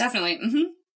 Yeah, definitely.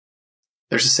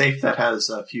 There's a safe that has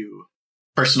a few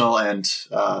personal and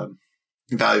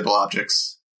valuable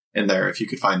objects in there. If you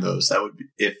could find those, that would be,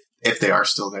 if they are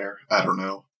still there. I don't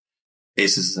know.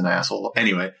 Aces is an asshole.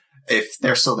 Anyway, if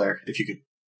they're still there, if you could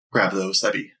grab those,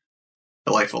 that'd be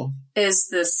delightful. Is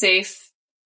the safe,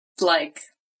 I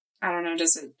don't know,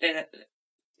 is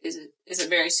it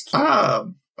very secure?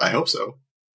 I hope so.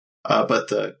 But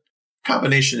the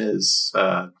combination is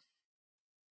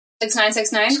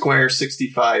 6969? Square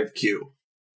 65Q.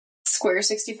 Square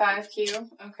 65Q.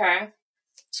 Okay.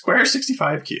 Square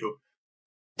 65Q.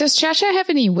 Does Cha-Cha have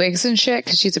any wigs and shit?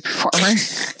 Because she's a performer.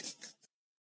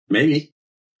 Maybe.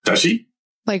 Does she?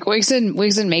 Like wigs and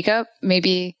makeup?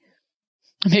 Maybe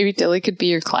Dilly could be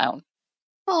your clown.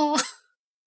 Oh,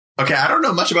 Okay, I don't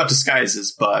know much about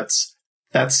disguises, but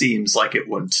that seems like it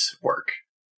wouldn't work.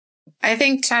 I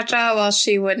think Cha-Cha, while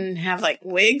she wouldn't have like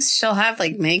wigs, she'll have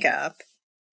like makeup.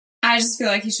 I just feel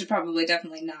like he should probably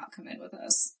definitely not come in with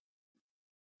us.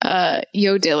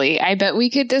 Yo, Dilly, I bet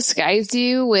we could disguise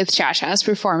you with Cha-Cha's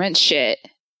performance shit.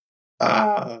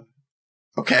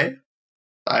 Okay.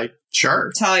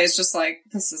 Sure. Talia's just like,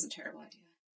 this is a terrible idea.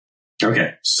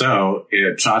 Okay, so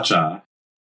Cha-Cha,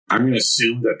 I'm going to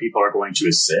assume that people are going to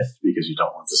assist because you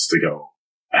don't want this to go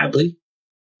badly.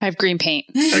 I have green paint.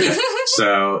 Okay,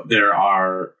 so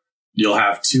you'll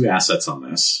have 2 assets on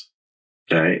this.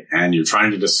 Okay, and you're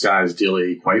trying to disguise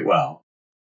Dilly quite well.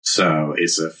 So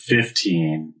it's a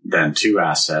 15, then 2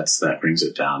 assets. That brings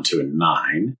it down to a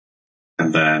 9.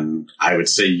 And then I would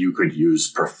say you could use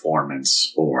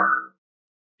performance or,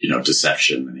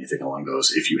 deception, anything along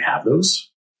those, if you have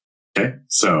those. Okay,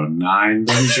 so 9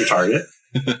 then is your target.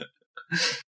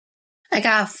 I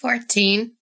got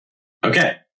 14.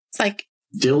 Okay. It's like,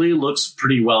 Dilly looks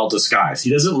pretty well disguised. He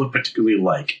doesn't look particularly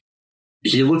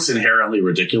he looks inherently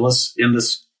ridiculous in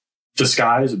this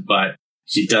disguise, but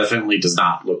he definitely does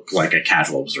not look like a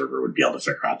casual observer would be able to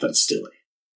figure out that it's Dilly.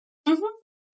 Mm-hmm.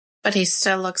 but he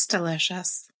still looks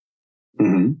delicious.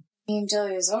 Mm-hmm. I mean,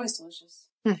 jelly is always delicious.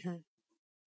 Mm-hmm.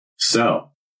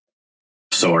 So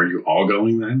are you all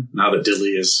going then? Now that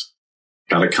Dilly has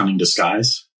got a cunning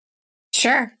disguise?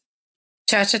 Sure.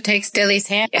 Cha-Cha takes Dilly's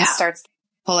hand and Yeah. starts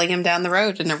pulling him down the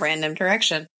road in a random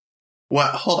direction.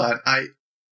 What? Hold on.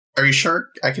 Are you sure?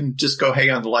 I can just go hang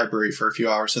out in the library for a few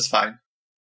hours. That's fine.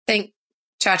 Think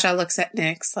Cha-Cha looks at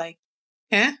Nyx like,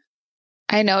 eh?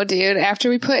 I know, dude. After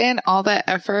we put in all that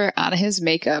effort on his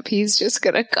makeup, he's just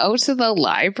gonna go to the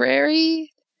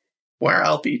library? Where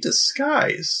I'll be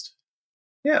disguised.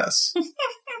 Yes.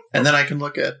 And then I can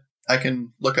look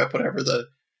up whatever the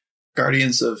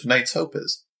Guardians of Knight's Hope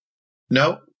is.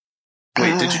 No?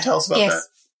 Wait, did you tell us about yes.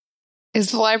 that?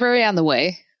 Is the library on the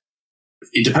way?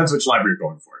 It depends which library you're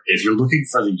going for. If you're looking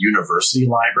for the university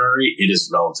library, it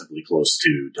is relatively close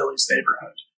to Dilly's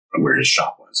neighborhood, where his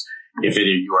shop was. If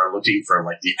you are looking for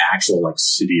like the actual like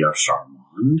City of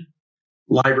Charmand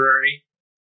library,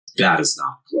 that is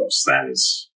not close. That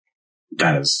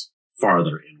is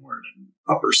farther inward and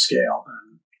upper scale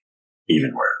than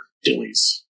even where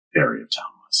Dilly's area of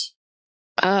town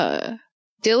was.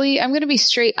 Dilly, I'm gonna be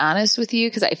straight honest with you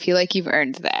because I feel like you've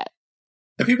earned that.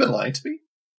 Have you been lying to me?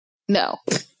 No.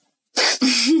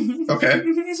 Okay.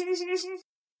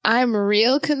 I'm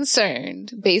real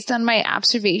concerned, based on my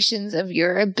observations of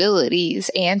your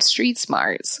abilities and street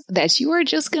smarts, that you are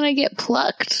just going to get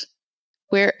plucked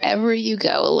wherever you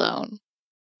go alone.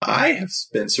 I have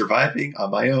been surviving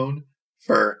on my own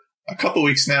for a couple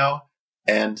weeks now,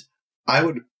 and I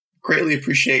would greatly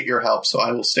appreciate your help, so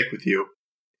I will stick with you.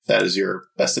 If that is your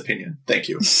best opinion. Thank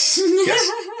you.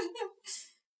 Yes.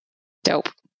 Dope.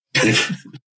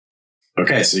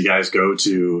 Okay, so you guys go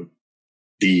to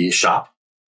the shop.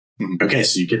 Mhm. Okay,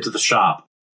 so you get to the shop.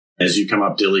 As you come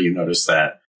up, Dilly, you notice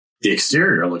that the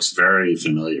exterior looks very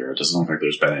familiar. It doesn't look like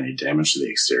there's been any damage to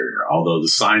the exterior, although the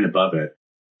sign above it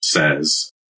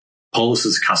says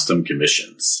Polis's Custom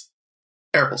Commissions.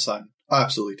 Terrible sign.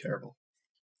 Absolutely terrible.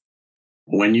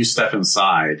 When you step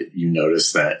inside, you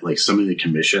notice that like some of the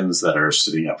commissions that are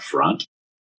sitting up front,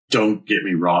 don't get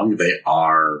me wrong, they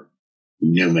are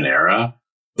Numenera,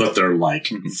 but they're like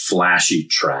flashy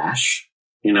trash.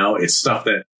 You know, it's stuff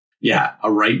that, yeah,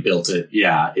 a Wright built it.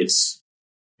 Yeah, it's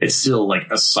still like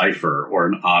a cipher or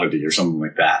an oddity or something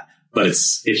like that. But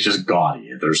it's just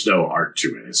gaudy. There's no art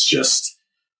to it. It's just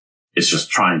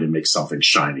trying to make something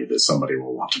shiny that somebody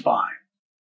will want to buy.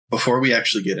 Before we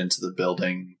actually get into the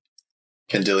building,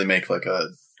 can Dilly make like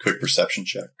a quick perception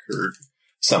check or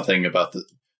something about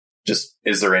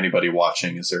is there anybody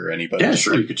watching? Is there anybody? Yeah,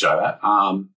 sure, you could try that.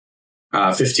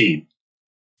 15.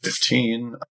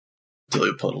 15.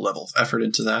 Dilly will put a level of effort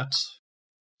into that.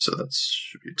 So that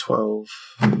should be 12.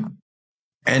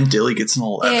 And Dilly gets an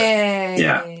 11. Yay.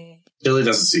 Yeah. Dilly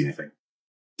doesn't see anything.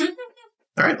 All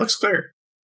right, looks clear.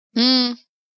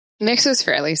 Nyx is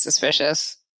fairly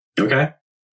suspicious. Okay.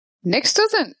 Nyx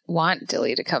doesn't want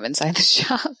Dilly to come inside the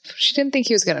shop. She didn't think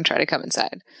he was going to try to come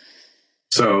inside.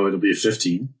 So it'll be a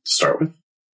 15 to start with.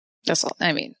 That's all.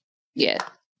 I mean, yeah.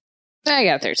 I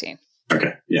got 13.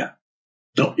 Okay, yeah.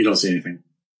 Nope, you don't see anything.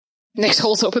 Nyx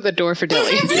holds open the door for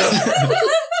Dilly.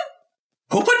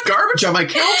 Who put garbage on my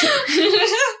counter?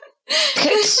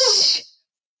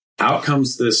 Out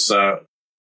comes this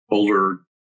older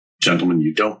gentleman.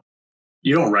 You don't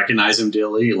recognize him,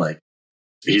 Dilly. Like,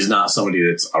 he's not somebody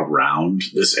that's around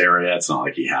this area. It's not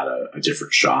like he had a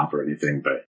different shop or anything,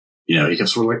 but he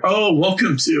comes forward like, "Oh,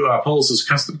 welcome to Pulse's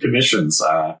Custom Commissions.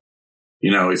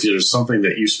 If there's something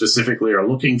that you specifically are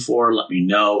looking for, let me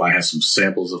know. I have some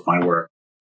samples of my work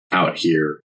out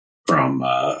here from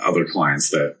other clients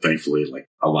that thankfully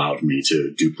allowed me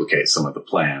to duplicate some of the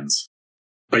plans.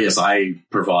 But yes, I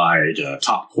provide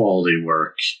top quality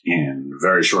work in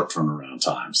very short turnaround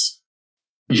times."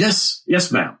 Yes,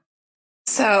 ma'am.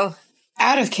 So,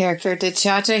 out of character, did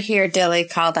Cha-Cha hear Dilly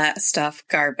call that stuff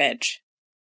garbage?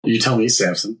 You tell me,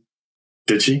 Samson.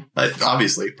 Did she?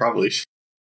 Obviously, probably.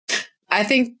 I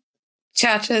think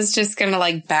Cha-Cha's just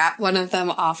gonna bat one of them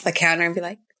off the counter and be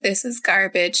like, "This is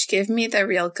garbage. Give me the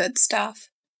real good stuff."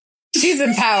 She's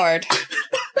empowered.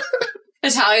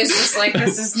 Natalia's just like,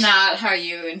 this is not how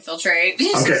you infiltrate.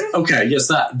 Okay. Yes,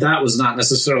 that was not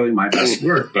necessarily my best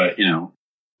work, but,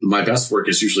 my best work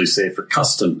is usually saved for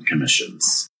custom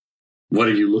commissions. What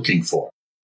are you looking for?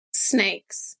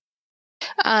 Snakes.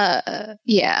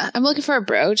 Yeah. I'm looking for a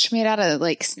brooch made out of,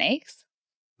 snakes.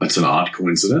 That's an odd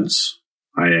coincidence.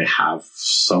 I have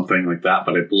something like that,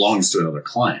 but it belongs to another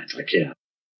client. I can't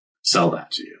sell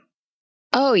that to you.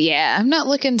 Oh, yeah. I'm not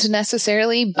looking to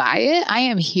necessarily buy it. I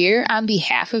am here on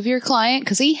behalf of your client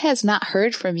because he has not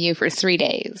heard from you for 3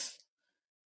 days.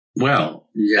 Well,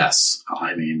 yes.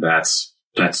 I mean,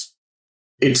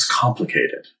 it's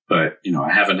complicated, but,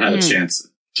 I haven't had a chance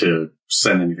to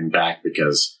send anything back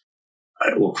because,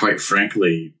 quite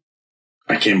frankly,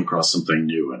 I came across something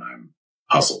new and I'm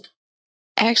puzzled.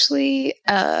 Actually,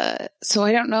 so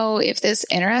I don't know if this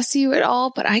interests you at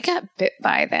all, but I got bit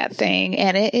by that thing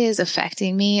and it is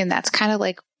affecting me. And that's kind of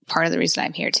part of the reason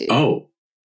I'm here too.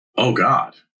 Oh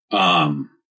God.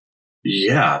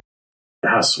 Yeah.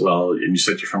 Yes. Well, and you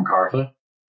said you're from Cartha?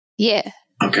 Yeah.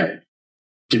 Okay.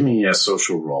 Give me a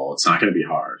social roll. It's not going to be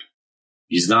hard.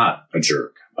 He's not a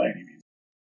jerk by any means.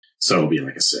 So it'll be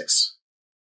a 6.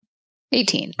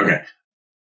 18. Okay.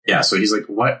 Yeah, so he's like,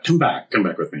 "What? Come back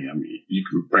with me. I mean, you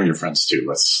can bring your friends too.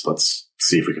 Let's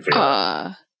see if we can figure it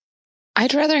out."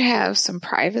 I'd rather have some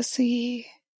privacy.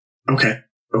 Okay.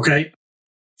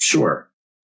 Sure.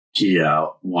 He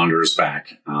wanders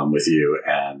back with you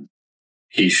and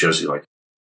he shows you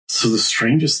so the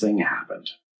strangest thing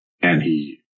happened. And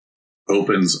he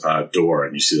opens a door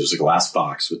and you see there's a glass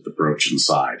box with the brooch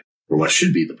inside, or what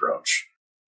should be the brooch.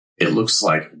 It looks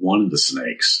like one of the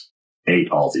snakes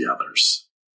ate all the others.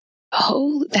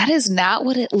 Oh, that is not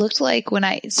what it looked like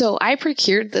so I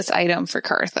procured this item for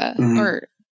Cartha, or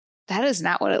that is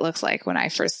not what it looks like when I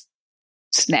first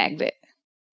snagged it.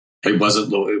 It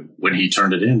wasn't when he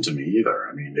turned it in to me either.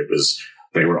 I mean,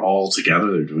 they were all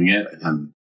together, they're doing it. And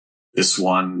then this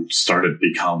one started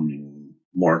becoming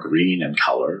more green in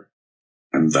color.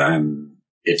 And then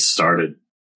it started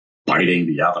biting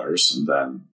the others and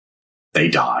then they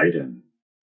died and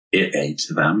it ate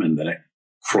them. And then it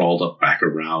crawled up back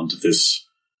around this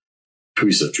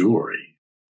piece of jewelry.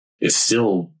 It's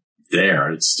still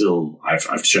there. It's still,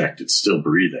 I've checked, it's still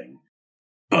breathing,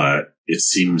 but it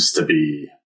seems to be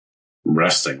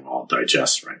resting while it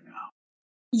digests right now.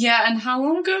 Yeah, and how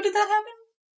long ago did that happen?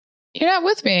 You're not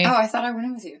with me. Oh, I thought I went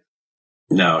in with you.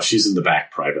 No, she's in the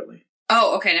back privately.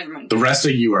 Oh, okay, never mind. The rest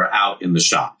of you are out in the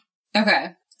shop.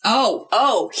 Okay.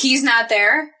 Oh, he's not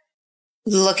there?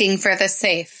 Looking for the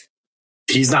safe.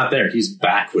 He's not there. He's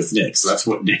back with Nick. So that's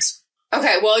what Nick's...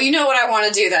 Okay, well, you know what I want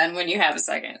to do then when you have a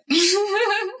second.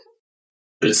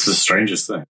 It's the strangest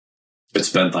thing. It's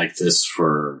been like this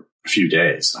for a few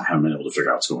days. I haven't been able to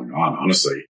figure out what's going on.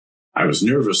 Honestly, I was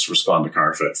nervous to respond to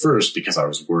Cartha at first because I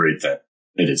was worried that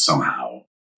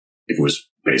it was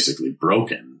basically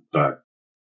broken.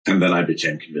 And then I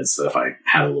became convinced that if I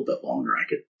had a little bit longer, I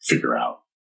could figure out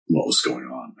what was going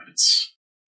on. But it's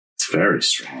very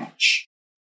strange.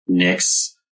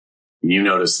 Nyx, you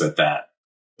notice that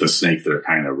the snake there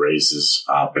kind of raises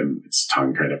up and its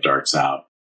tongue kind of darts out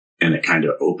and it kind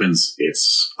of opens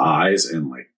its eyes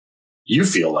and you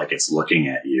feel like it's looking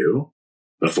at you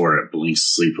before it blinks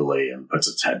sleepily and puts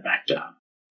its head back down.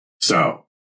 So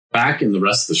back in the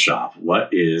rest of the shop, what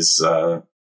is the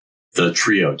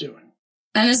trio doing?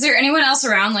 And is there anyone else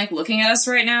around looking at us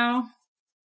right now?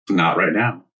 Not right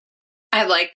now.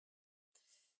 I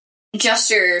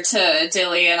gesture to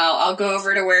Dilly and I'll go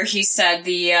over to where he said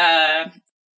the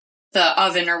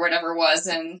oven or whatever was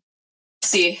and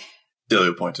see. Dilly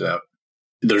will point it out.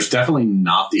 There's definitely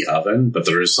not the oven, but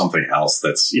there is something else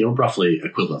that's, roughly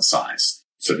equivalent size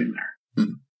sitting there.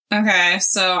 Okay,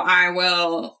 so I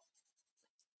will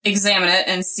examine it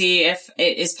and see if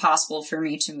it is possible for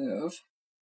me to move.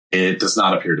 It does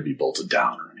not appear to be bolted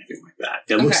down or anything like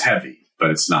that. It looks heavy, but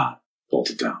it's not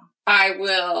bolted down. I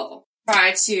will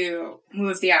try to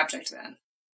move the object then.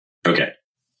 Okay.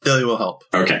 Dilly will help.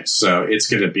 Okay, so it's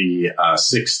going to be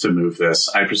 6 to move this.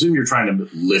 I presume you're trying to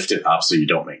lift it up so you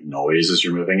don't make noise as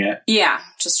you're moving it? Yeah,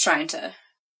 just trying to...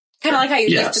 Kind of like how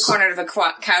you lift the Yes. corner of a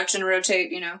couch and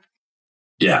rotate, you know?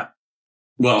 Yeah.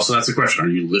 Well, so that's the question. Are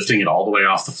you lifting it all the way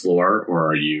off the floor,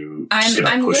 or are you just going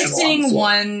to I'm push it along the lifting floor?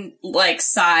 one, like,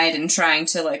 side and trying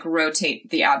to, like, rotate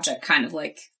the object kind of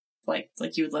like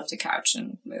you would lift a couch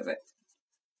and move it.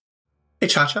 Hey,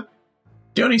 Cha-Cha, do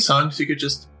you have any songs you could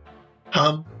just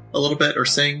hum a little bit or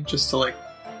sing just to, like,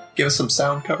 give us some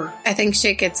sound cover? I think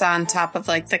she gets on top of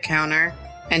like the counter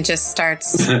and just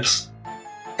starts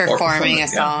Or performing a yeah,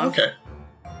 song. okay.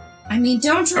 I mean,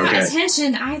 don't draw Okay.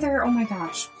 attention either. Oh my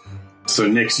gosh. So,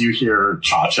 Nix, you hear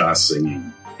Cha-Cha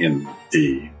singing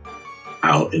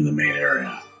out in the main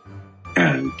area.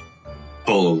 And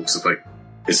Polo looks up like,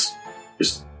 is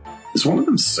one of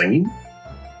them singing?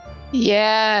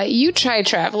 Yeah, you try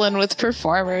traveling with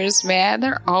performers, man.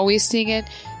 They're always singing.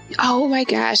 Oh my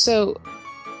gosh! So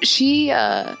she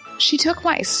took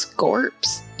my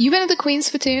scorps. You been to the Queen's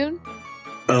Spittoon?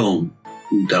 Oh,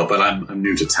 no, but I'm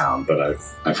new to town, but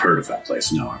I've heard of that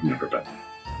place. No, I've never been.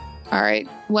 All right.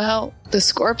 Well, the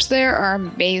scorps there are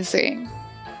amazing.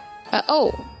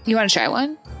 You want to try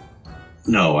one?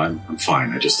 No, I'm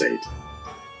fine. I just ate.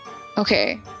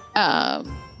 Okay.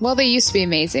 Well, they used to be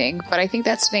amazing, but I think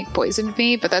that snake poisoned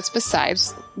me, but that's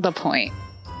besides the point.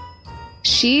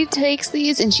 She takes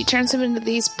these and she turns them into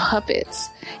these puppets,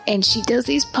 and she does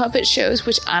these puppet shows,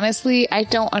 which honestly, I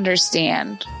don't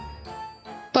understand.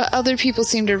 But other people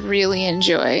seem to really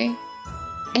enjoy.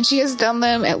 And she has done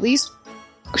them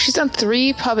she's done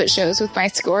 3 puppet shows with my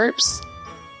scorps.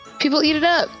 People eat it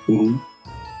up. Mm-hmm.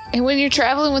 And when you're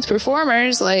traveling with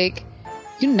performers, like,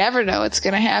 you never know what's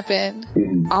going to happen.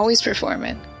 Mm-hmm. Always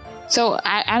performing. So,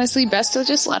 I honestly, best to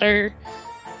just let her...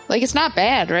 Like, it's not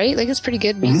bad, right? Like, it's pretty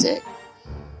good music.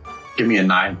 Give me a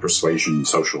 9 persuasion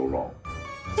social roll.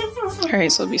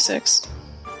 Alright, so it'll be 6.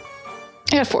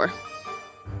 I got 4.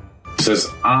 Says,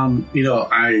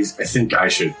 I think I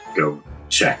should go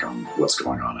check on what's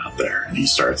going on out there. And he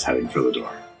starts heading for the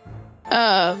door.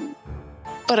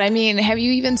 But I mean, have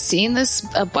you even seen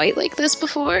a bite like this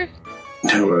before?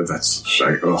 No,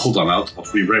 hold on, I'll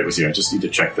be right with you. I just need to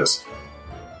check this.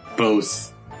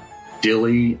 Both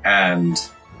Dilly and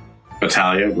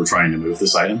Natalia were trying to move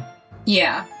this item,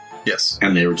 Yeah. Yes.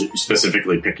 and they were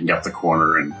specifically picking up the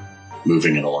corner and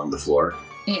moving it along the floor.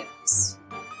 Yes.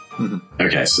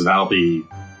 Okay, so that'll be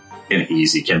an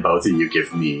easy. Can both of you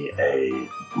give me a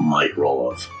might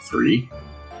roll of 3?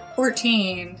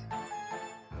 14.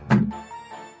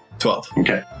 12.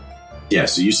 Okay. Yeah,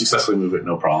 so you successfully move it,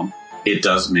 no problem. It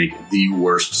does make the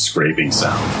worst scraping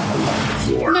sound along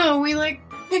the floor. No, we,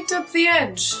 picked up the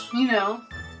edge, you know.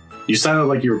 You sounded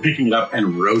like you were picking it up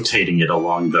and rotating it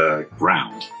along the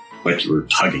ground, like you were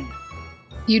tugging it.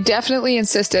 You definitely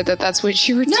insisted that that's what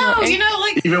you were doing. No, you know,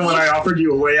 Even when I offered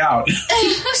you a way out.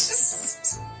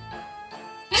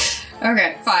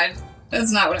 Okay, fine.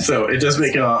 That's not what I So it does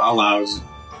make a loud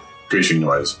screeching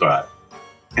noise,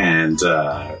 and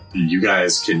you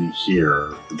guys can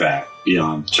hear that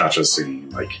beyond Cha-Cha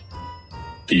singing,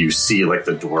 you see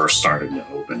the door starting to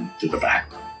open to the back.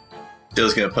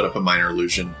 Dilly's going to put up a minor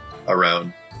illusion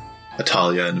around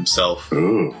Natalia and himself.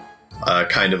 Ooh.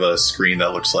 Kind of a screen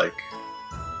that looks like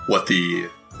what the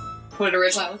What it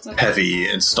originally looked like. heavy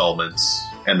installments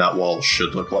and that wall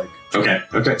should look like. Okay,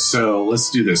 so let's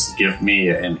do this. Give me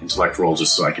an intellect roll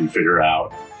just so I can figure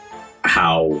out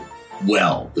how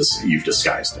well you've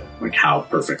disguised it. How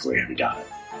perfectly have you done it.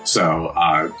 So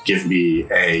give me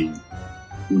a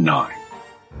 9.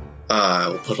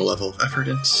 We'll put a level of effort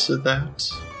into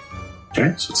that.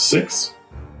 Okay, so it's a 6.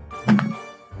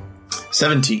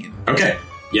 17. Okay,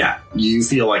 yeah, you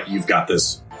feel like you've got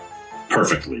this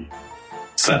perfectly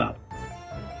set up.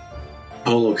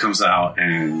 Polo comes out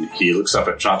and he looks up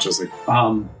at Cha-Cha's like,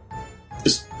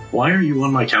 why are you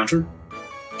on my counter?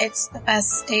 It's the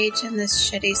best stage in this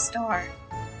shitty store.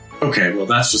 Okay, well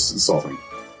that's just insulting.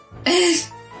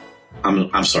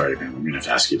 I'm sorry, man. I'm going to have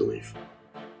to ask you to leave.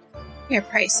 Your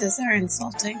prices are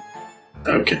insulting.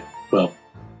 Okay, well,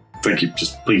 thank you.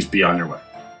 Just please be on your way.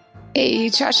 Hey,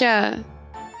 Cha-Cha.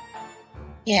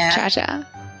 Yeah. Cha-Cha.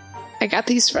 I got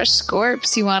these fresh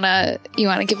scorps. You wanna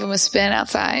give him a spin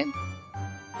outside?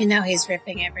 You know he's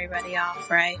ripping everybody off,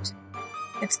 right?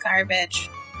 It's garbage.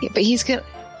 Yeah, but he's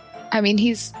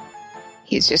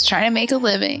just trying to make a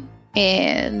living.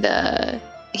 and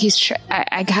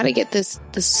I gotta get the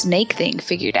snake thing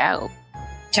figured out.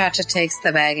 Cha-Cha takes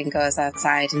the bag and goes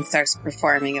outside and starts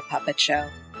performing a puppet show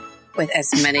with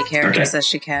as many characters as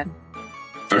she can.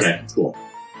 Okay, cool.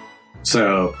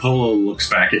 So Polo looks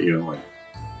back at you and like,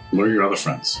 what are your other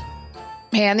friends?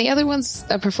 Man, the other one's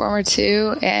a performer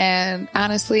too, and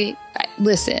honestly,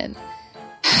 listen,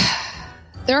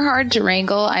 they're hard to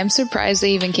wrangle. I'm surprised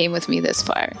they even came with me this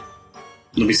far.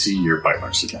 Let me see your bite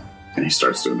marks again. And he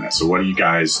starts doing that. So what are you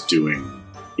guys doing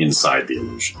inside the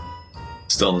illusion?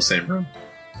 Still in the same room.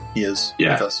 He is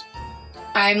Yeah. with us.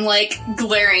 I'm like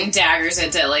glaring daggers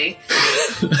at Dilly.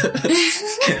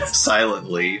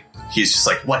 Silently, he's just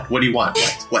like, what? What do you want?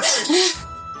 What?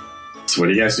 So what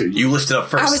do you guys do? You lift it up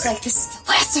first. I was like, this is the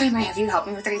last time I have you help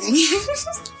me with anything.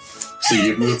 So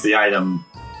you've moved the item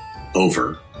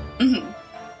over. Mm-hmm.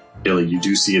 Billy, you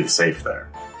do see the safe there.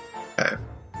 Okay.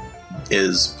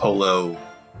 Is Polo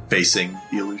facing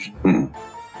the illusion? Mhm.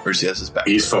 Or does he have his back?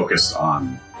 He's focused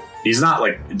on... He's not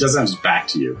like... It doesn't have his back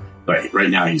to you. But right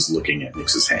now he's looking at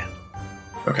Nyx's hand.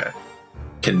 Okay.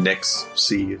 Can Nyx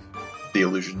see the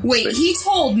illusion? Wait, space? he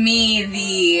told me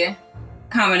the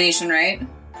combination, right?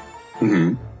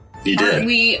 Mm-hmm. He did.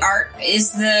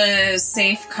 Is the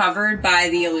safe covered by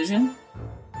the illusion?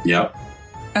 Yep.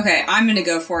 Okay, I'm gonna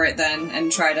go for it then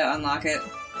and try to unlock it.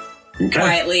 Okay.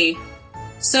 Quietly.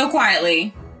 So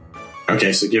quietly.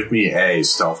 Okay, so give me a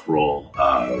stealth roll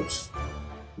of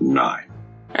 9.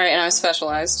 Alright, and I'm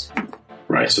specialized.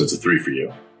 Right, so it's a 3 for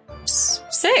you.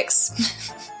 6.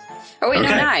 Oh wait, Okay.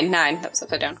 no, 9. 9. That was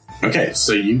upside down. Okay,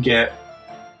 so you get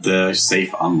the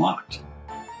safe unlocked.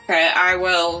 Okay, I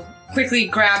will quickly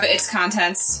grab its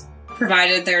contents,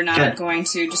 provided they're not Okay. going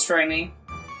to destroy me.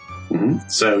 Mm-hmm.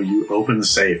 So you open the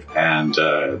safe, and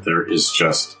there is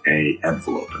just a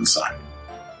envelope inside.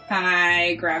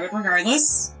 I grab it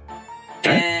regardless,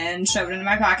 Okay. and shove it into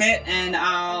my pocket, and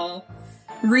I'll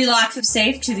relock the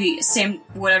safe to the same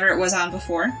whatever it was on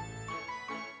before.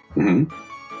 Mm-hmm.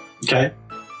 Okay.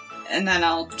 And then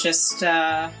I'll just,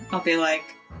 I'll be like,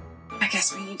 I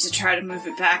guess we need to try to move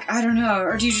it back. I don't know,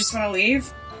 or do you just want to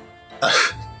leave?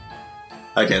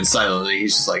 Again, silently,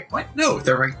 he's just like, what? No,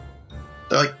 they're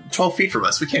like 12 feet from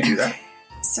us. We can't do that.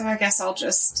 So I guess I'll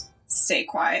just stay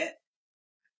quiet.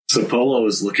 So Polo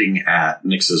is looking at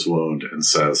Nyx's wound and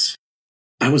says,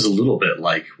 that was a little bit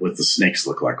like what the snakes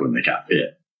look like when they got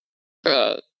bit.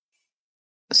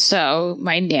 So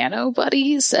my nano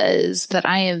buddy says that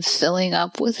I am filling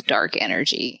up with dark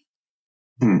energy.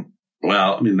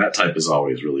 Well, I mean, that type is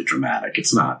always really dramatic.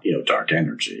 It's not, dark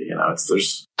energy.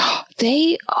 There's...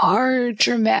 They are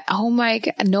dramatic. Oh my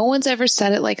god. No one's ever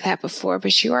said it like that before,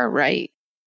 but you are right.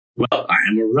 Well, I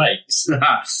am right.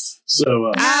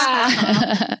 So,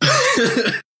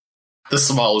 The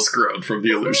smallest groan from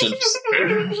the illusion.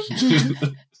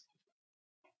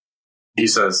 he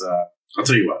says, I'll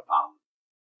tell you what,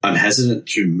 I'm hesitant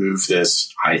to move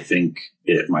this. I think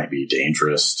it might be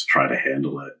dangerous to try to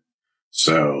handle it.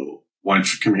 So why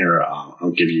don't you come here?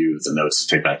 I'll give you the notes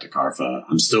to take back to Karfa.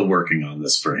 I'm still working on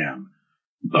this for him,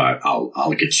 but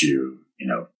I'll get you,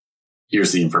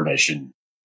 here's the information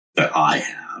that I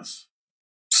have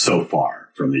so far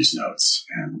from these notes.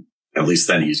 And at least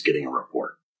then he's getting a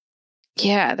report.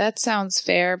 Yeah, that sounds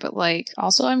fair, but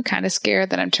also I'm kind of scared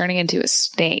that I'm turning into a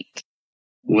snake.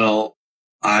 Well,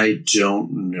 I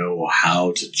don't know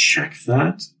how to check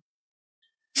that.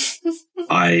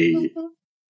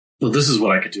 Well, this is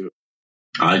what I could do.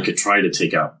 I could try to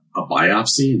take a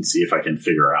biopsy and see if I can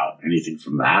figure out anything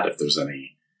from that, if there's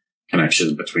any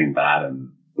connection between that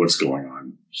and what's going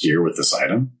on here with this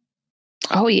item.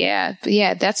 Oh, yeah.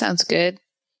 Yeah, that sounds good.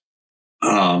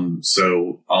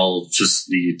 So I'll just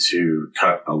need to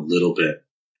cut a little bit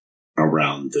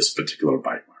around this particular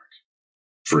bite mark.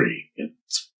 Free.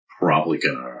 It's probably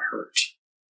gonna hurt.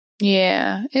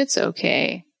 Yeah, it's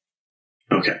okay.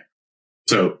 Okay.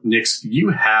 So, Nyx, you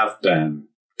have been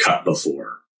cut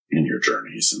before in your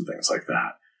journeys and things like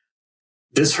that.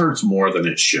 This hurts more than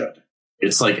it should.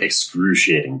 It's like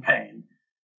excruciating pain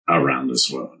around this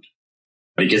wound.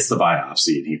 He gets the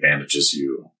biopsy and he bandages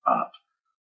you up.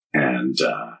 And,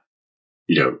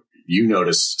 you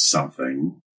notice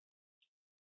something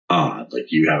odd. Like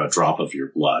you have a drop of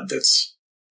your blood that's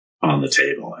on the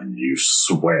table and you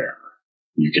swear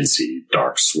you can see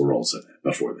dark swirls in it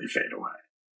before they fade away.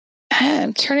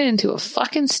 I'm turning into a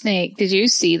fucking snake. Did you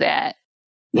see that?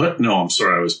 What? No, I'm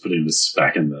sorry. I was putting this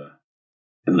back in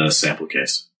the sample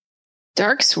case.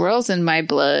 Dark swirls in my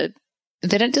blood.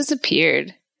 Then it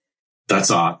disappeared.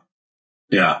 That's odd.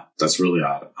 Yeah, that's really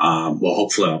odd. Well,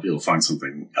 hopefully I'll be able to find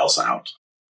something else out.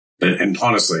 And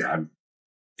honestly, I'm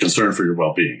concerned for your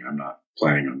well-being. I'm not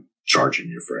planning on charging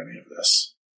you for any of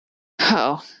this.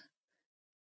 Oh,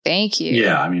 thank you.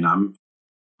 Yeah, I mean,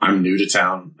 I'm new to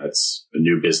town. That's a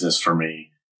new business for me.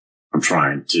 I'm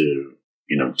trying to,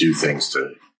 do things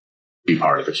to be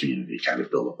part of the community, kind of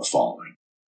build up a following.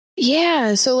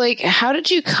 Yeah. So, like, how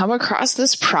did you come across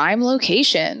this prime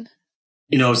location?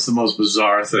 It's the most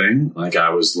bizarre thing. Like, I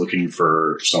was looking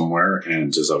for somewhere,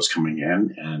 and as I was coming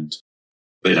in, and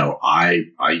I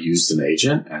used an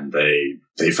agent, and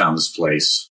they found this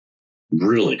place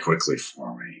really quickly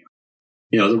for me.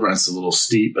 The rent's a little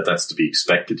steep, but that's to be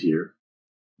expected here.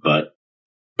 But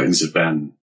things have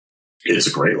been. It's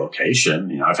a great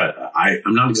location.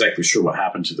 I'm not exactly sure what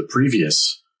happened to the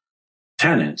previous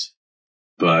tenant,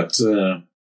 but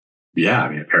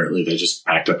apparently they just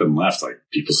packed up and left. Like,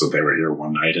 people said they were here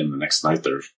one night, and the next night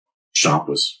their shop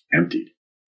was emptied.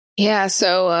 Yeah,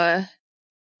 so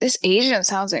this agent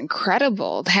sounds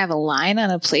incredible. To have a line on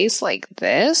a place like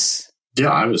this. Yeah,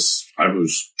 I was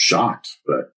shocked,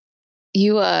 but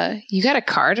you got a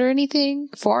card or anything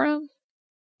for him?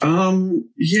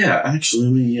 Yeah,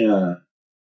 actually,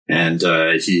 and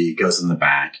he goes in the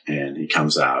back and he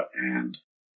comes out and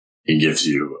he gives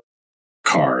you a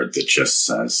card that just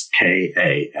says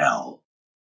KAL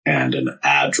and an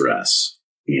address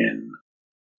in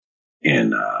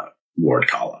Ward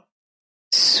Kala.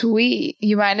 Sweet.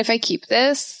 You mind if I keep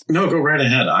this? No, go right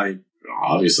ahead. I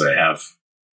have,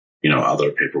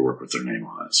 other paperwork with their name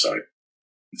on it. So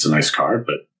it's a nice card,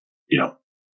 but,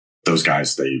 those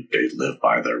guys, they live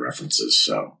by their references.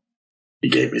 So he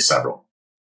gave me several.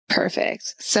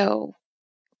 Perfect. So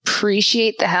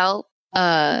appreciate the help.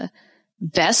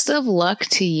 Best of luck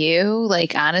to you.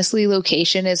 Like, honestly,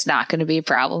 location is not going to be a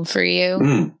problem for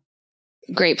you.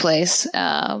 Great place.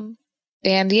 And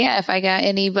yeah, if I got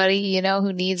anybody,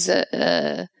 who needs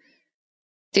a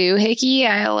doohickey,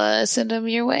 I'll send them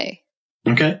your way.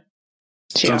 Okay.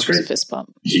 She Sounds offers great. a fist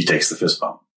bump. He takes the fist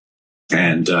bump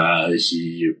and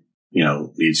he,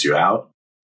 leads you out.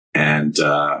 And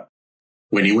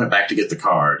when you went back to get the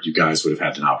card, you guys would have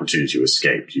had an opportunity to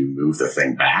escape. Do you move the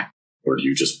thing back or do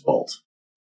you just bolt?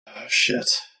 Oh, shit.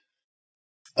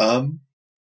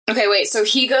 Okay, wait. So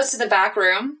he goes to the back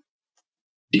room.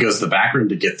 He goes to the back room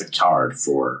to get the card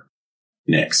for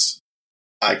Nyx.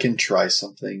 I can try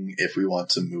something if we want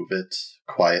to move it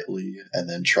quietly and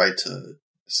then try to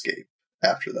escape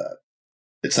after that.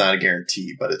 It's not a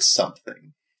guarantee, but it's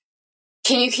something.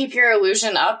 Can you keep your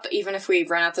illusion up even if we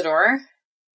run out the door?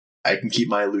 I can keep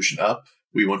my illusion up.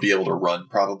 We won't be able to run,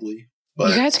 probably.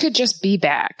 But You guys could just be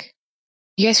back.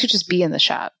 You guys could just be in the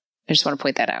shop. I just want to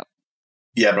point that out.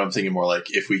 yeah, but I'm thinking more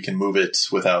like if we can move it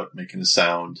without making a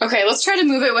sound. Okay, let's try to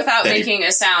move it without Then making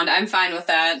a sound. I'm fine with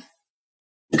that.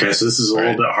 Okay, so this is a Right.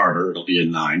 little bit harder. It'll be a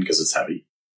 9 because it's heavy.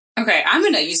 Okay, I'm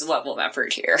going to use a level of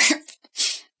effort here.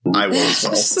 I will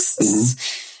as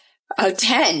well. A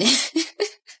 10.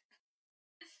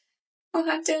 Come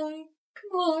on, Dylan.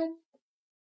 Come on.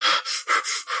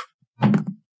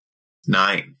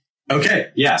 9. Okay,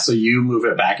 yeah, so you move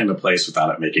it back into place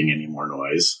without it making any more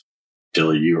noise.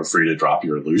 Dilly, you are free to drop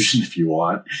your illusion if you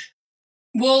want.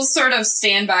 We'll sort of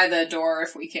stand by the door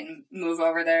if we can move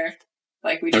over there.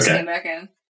 Like we just Okay. came back in.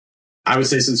 I would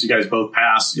say since you guys both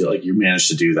passed, you managed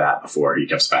to do that before he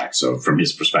comes back. So from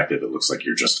his perspective, it looks like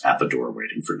you're just at the door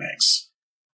waiting for Nyx.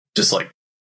 Just like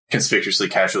conspicuously,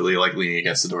 casually, like leaning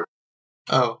against the door.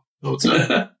 Oh, what's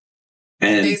up?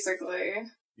 And Basically.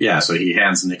 yeah, so he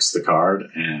hands Nyx the card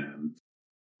and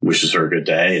wishes her a good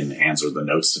day and hands her the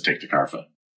notes to take to Karfa.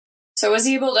 So was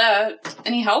he able to...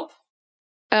 Any help?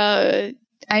 I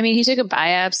mean, he took a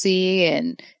biopsy,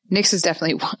 and Nyx is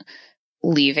definitely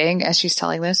leaving as she's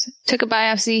telling this. Took a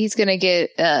biopsy. He's going to get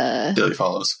Billy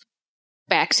follows.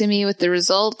 back to me with the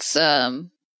results.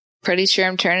 Pretty sure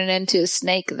I'm turning into a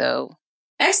snake, though.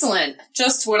 Excellent.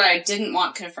 Just what I didn't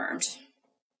want confirmed.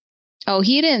 Oh,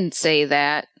 he didn't say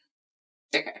that.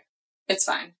 Okay. It's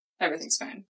fine. Everything's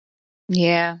fine.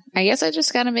 Yeah, I guess I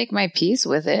just got to make my peace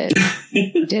with it.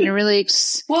 Didn't really...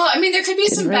 Well, I mean, there could be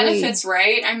Didn't some really- benefits,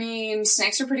 right? I mean,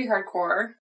 snakes are pretty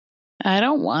hardcore. I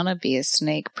don't want to be a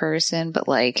snake person, but,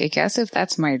 like, I guess if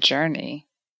that's my journey.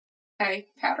 I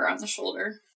pat her on the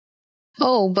shoulder.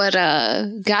 Oh, but,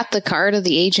 got the card of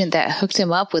the agent that hooked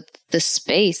him up with the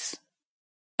space.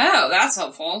 Oh, that's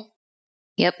helpful.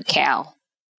 Yep, Cal.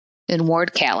 In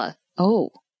Ward Kala.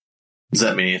 Oh. Does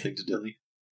that mean anything to Dilly?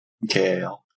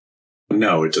 KAL.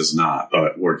 No, it does not.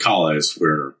 But Wardkala is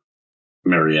where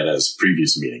Marietta's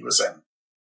previous meeting was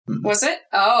in. Was it?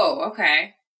 Oh,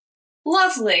 okay.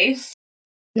 Lovely.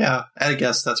 Yeah, I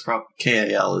guess that's probably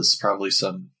KAL is probably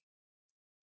some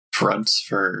front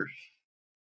for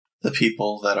the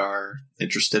people that are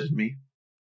interested in me.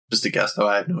 Just a guess, though.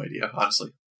 I have no idea,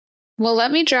 honestly. Well,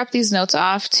 let me drop these notes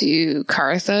off to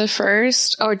Cartha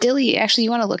first. Or Dilly, actually, you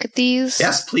want to look at these?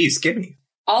 Yes, please, give me.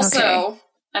 Also, Okay.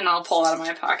 and I'll pull out of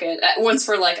my pocket, once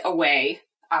we're, like, away,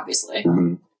 obviously.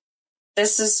 Mhm.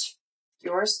 This is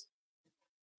yours?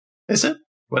 Is it?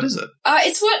 What is it?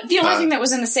 It's the only thing that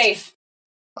was in the safe.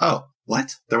 Oh,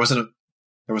 what? There wasn't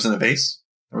a vase?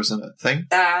 There wasn't a thing?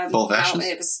 Full of ashes? No,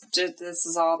 it was just, this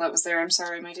is all that was there. I'm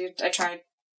sorry, my dude. I tried.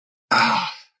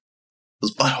 Ah,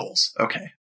 those buttholes.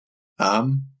 Okay.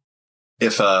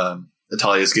 If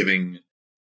Atalia's giving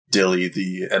Dilly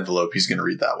the envelope, he's going to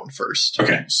read that one first.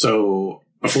 Okay, so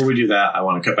before we do that, I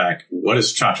want to cut back. What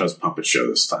is Cha-Cha's puppet show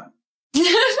this time?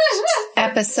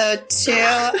 Episode 2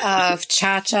 of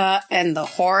Cha-Cha and the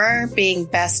Horror being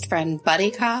best friend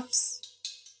buddy cops.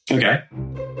 Okay.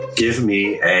 Give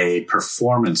me a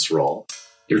performance roll.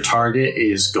 Your target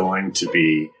is going to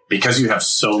be, because you have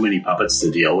so many puppets to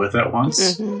deal with at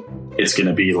once, it's going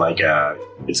to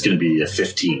be a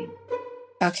 15.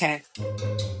 Okay.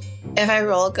 If I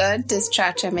roll good, does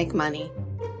Cha-Cha make money?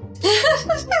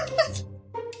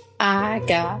 I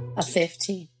got a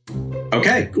 15.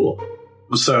 Okay, cool.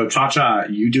 So Cha-Cha,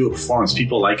 you do a performance,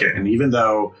 people like it, and even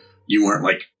though you weren't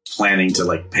like planning to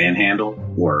like panhandle,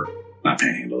 or not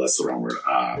panhandle, that's the wrong word,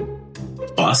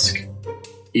 busk,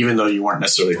 even though you weren't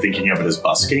necessarily thinking of it as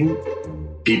busking,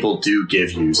 people do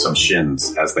give you some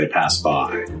shins as they pass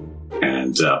by.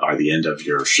 And by the end of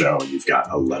your show, you've got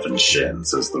 11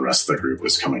 shins as the rest of the group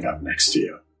is coming up next to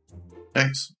you.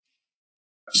 Thanks.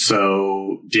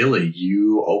 So, Dilly,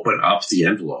 you open up the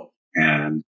envelope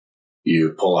and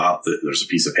you pull out, there's a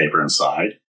piece of paper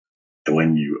inside. And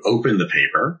when you open the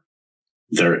paper,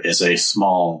 there is a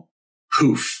small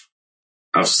poof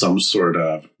of some sort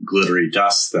of glittery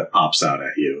dust that pops out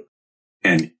at you.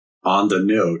 And on the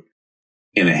note,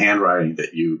 in a handwriting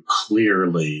that you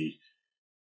clearly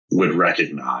would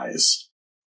recognize,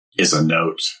 is a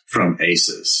note from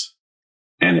Aces.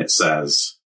 And it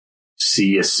says, "See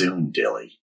you soon,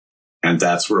 Dilly." And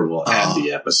that's where we'll end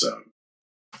the episode.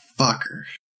 Fucker.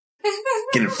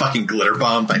 Getting fucking glitter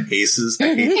bombed by Aces.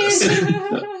 I hate this.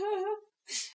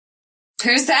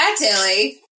 Who's that,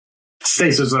 Dilly?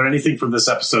 Stace, is there anything from this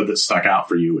episode that stuck out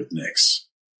for you with Nyx?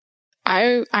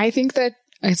 I think that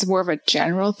it's more of a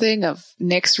general thing of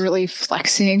Nyx really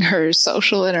flexing her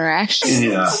social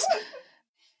interactions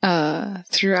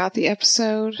throughout the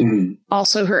episode. Mm-hmm.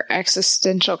 Also, her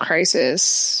existential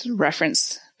crisis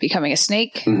reference becoming a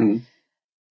snake. Mm-hmm.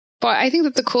 But I think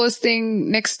that the coolest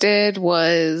thing Nyx did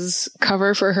was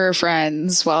cover for her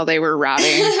friends while they were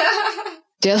robbing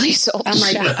Dilly's old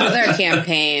Unlike shop. the other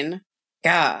campaign.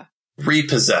 Yeah.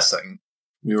 Repossessing.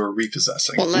 We were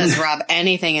repossessing. Won't let us rob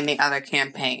anything in the other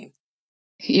campaign.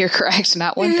 You're correct,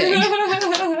 not one thing.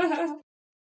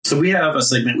 So we have a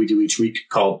segment we do each week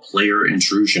called Player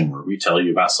Intrusion, where we tell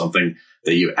you about something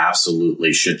that you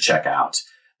absolutely should check out.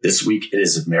 This week it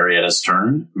is Marietta's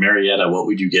turn. Marietta, what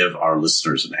would you give our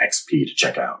listeners an XP to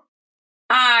check out?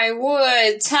 I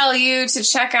would tell you to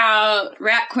check out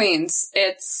Rat Queens.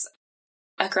 It's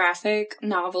a graphic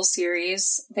novel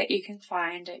series that you can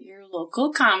find at your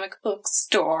local comic book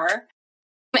store.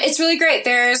 It's really great.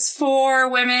 There's 4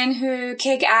 women who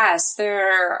kick ass.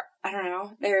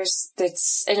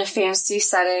 It's in a fantasy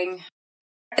setting.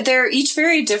 They're each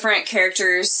very different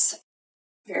characters,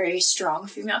 very strong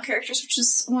female characters, which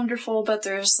is wonderful, but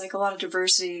there's like a lot of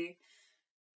diversity,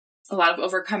 a lot of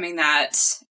overcoming that.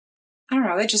 I don't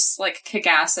know, they just like kick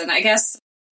ass, and I guess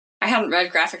I hadn't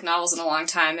read graphic novels in a long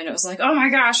time, and it was like, oh my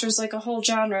gosh, there's like a whole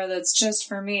genre that's just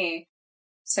for me.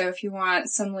 So if you want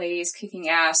some ladies kicking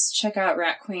ass, check out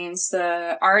Rat Queens.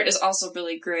 The art is also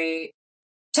really great.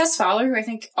 Tess Fowler, who I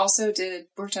think also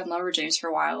worked on Lumberjanes for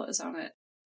a while, is on it.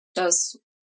 Does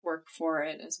work for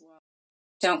it as well.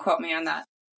 Don't quote me on that.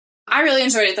 I really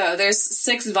enjoyed it though. There's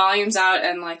 6 volumes out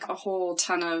and like a whole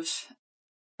ton of,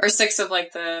 or 6 of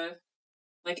like the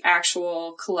like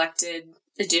actual collected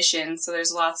editions. So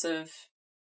there's lots of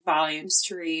volumes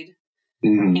to read.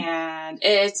 Mm-hmm. And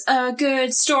it's a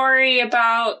good story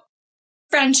about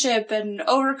friendship and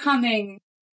overcoming.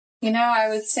 You know, I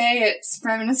would say it's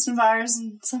reminiscent of ours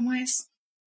in some ways.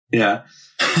 Yeah.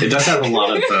 It does have a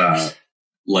lot of,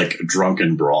 like,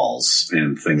 drunken brawls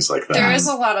and things like that. There is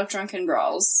a lot of drunken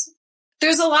brawls.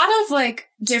 There's a lot of, like,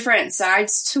 different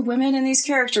sides to women in these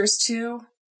characters, too.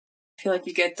 I feel like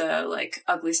you get the, like,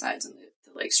 ugly sides and the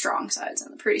like, strong sides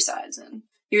and the pretty sides, and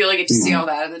you really get to see all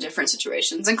that in the different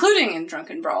situations, including in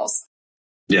drunken brawls.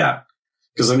 Yeah.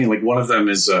 Because, I mean, like, one of them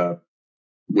is a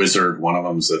wizard, one of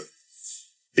them's a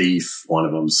thief, one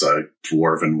of them's a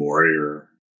dwarven warrior.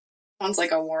 One's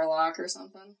like a warlock or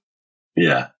something.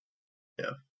 Yeah.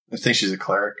 Yeah. I think she's a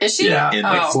cleric. Is she? Yeah, In,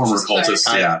 like former she's a cleric.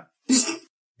 cultist. Yeah.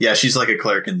 Yeah, she's like a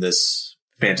cleric in this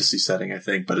fantasy setting, I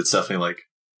think, but it's definitely like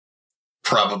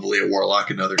probably a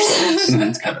warlock in other settings.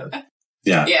 It's kind of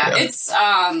Yeah. Yeah,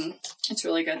 it's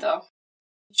really good though.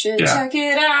 You should Yeah. check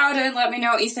it out and let me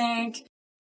know what you think.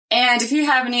 And if you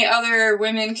have any other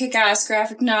women kick-ass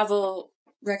graphic novel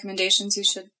recommendations, you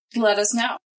should let us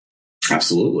know.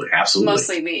 Absolutely. Absolutely.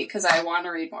 Mostly me, because I want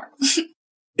to read more.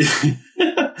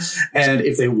 And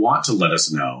if they want to let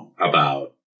us know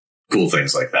about cool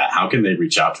things like that, how can they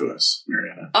reach out to us,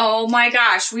 Mariana? Oh my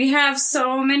gosh, we have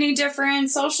so many different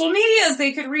social medias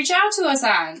they could reach out to us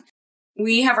on.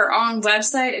 We have our own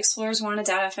website,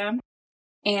 explorerswanted.fm,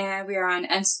 and we are on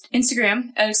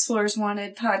Instagram at Explorers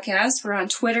Wanted Podcast. We're on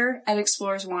Twitter at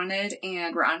Explorers Wanted,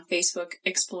 and we're on Facebook,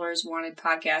 Explorers Wanted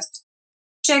Podcast.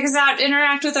 Check us out,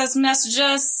 interact with us, message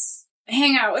us,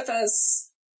 hang out with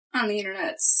us on the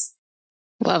internets.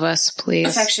 Love us, please.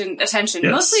 Affection, attention,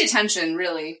 Yes. mostly attention,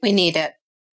 really. We need it.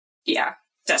 Yeah,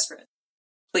 desperate.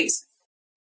 Please.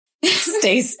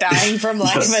 Stace dying from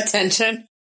lack of Yes. attention.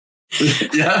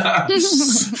 Yeah.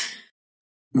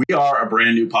 We are a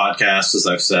brand new podcast, as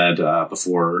I've said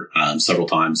before several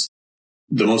times.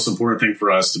 The most important thing for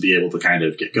us to be able to kind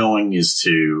of get going is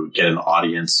to get an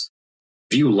audience.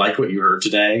 If you like what you heard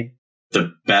today,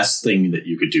 the best thing that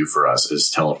you could do for us is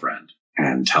tell a friend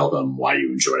and tell them why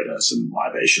you enjoyed us and why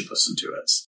they should listen to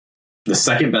us. The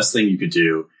second best thing you could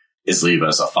do is leave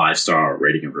us a 5-star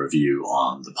rating and review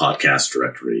on the podcast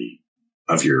directory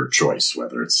of your choice,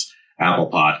 whether it's Apple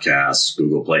Podcasts,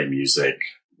 Google Play Music,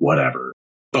 whatever.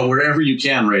 But wherever you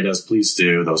can rate us, please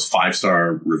do. Those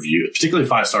 5-star reviews, particularly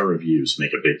 5-star reviews,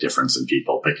 make a big difference in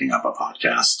people picking up a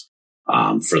podcast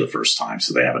for the first time,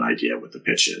 so they have an idea what the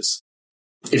pitch is.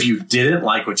 If you didn't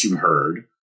like what you heard,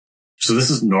 so this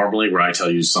is normally where I tell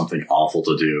you something awful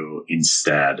to do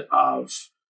instead of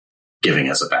giving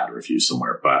us a bad review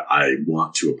somewhere, but I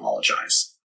want to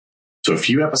apologize. So a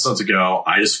few episodes ago,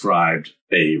 I described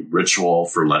a ritual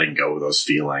for letting go of those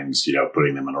feelings,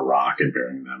 putting them in a rock and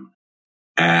burying them.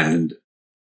 And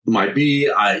might be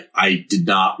I did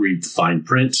not read the fine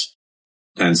print.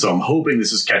 And so I'm hoping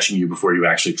this is catching you before you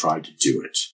actually try to do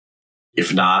it.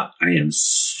 If not, I am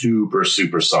super,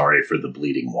 super sorry for the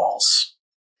bleeding walls.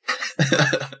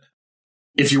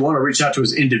 If you want to reach out to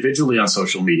us individually on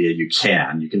social media, you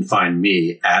can. You can find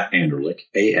me at Andrlik,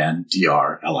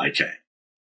 Andrlik,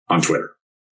 on Twitter.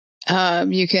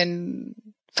 You can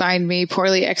find me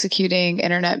poorly executing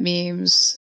internet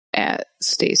memes at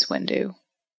Stace Windu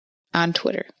on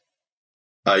Twitter.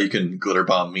 You can glitter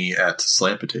bomb me at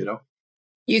Slam Potato.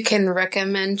 You can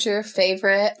recommend your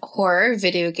favorite horror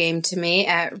video game to me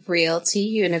at Realty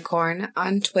Unicorn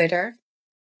on Twitter.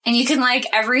 And you can like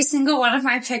every single one of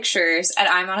my pictures at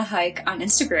I'm on a Hike on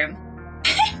Instagram.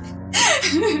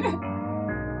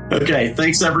 Okay,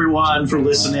 thanks everyone for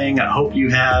listening. I hope you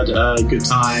had a good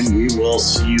time. We will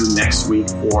see you next week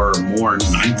for more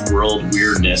Ninth World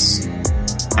weirdness.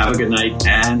 Have a good night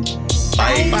and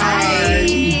Bye.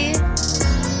 Bye.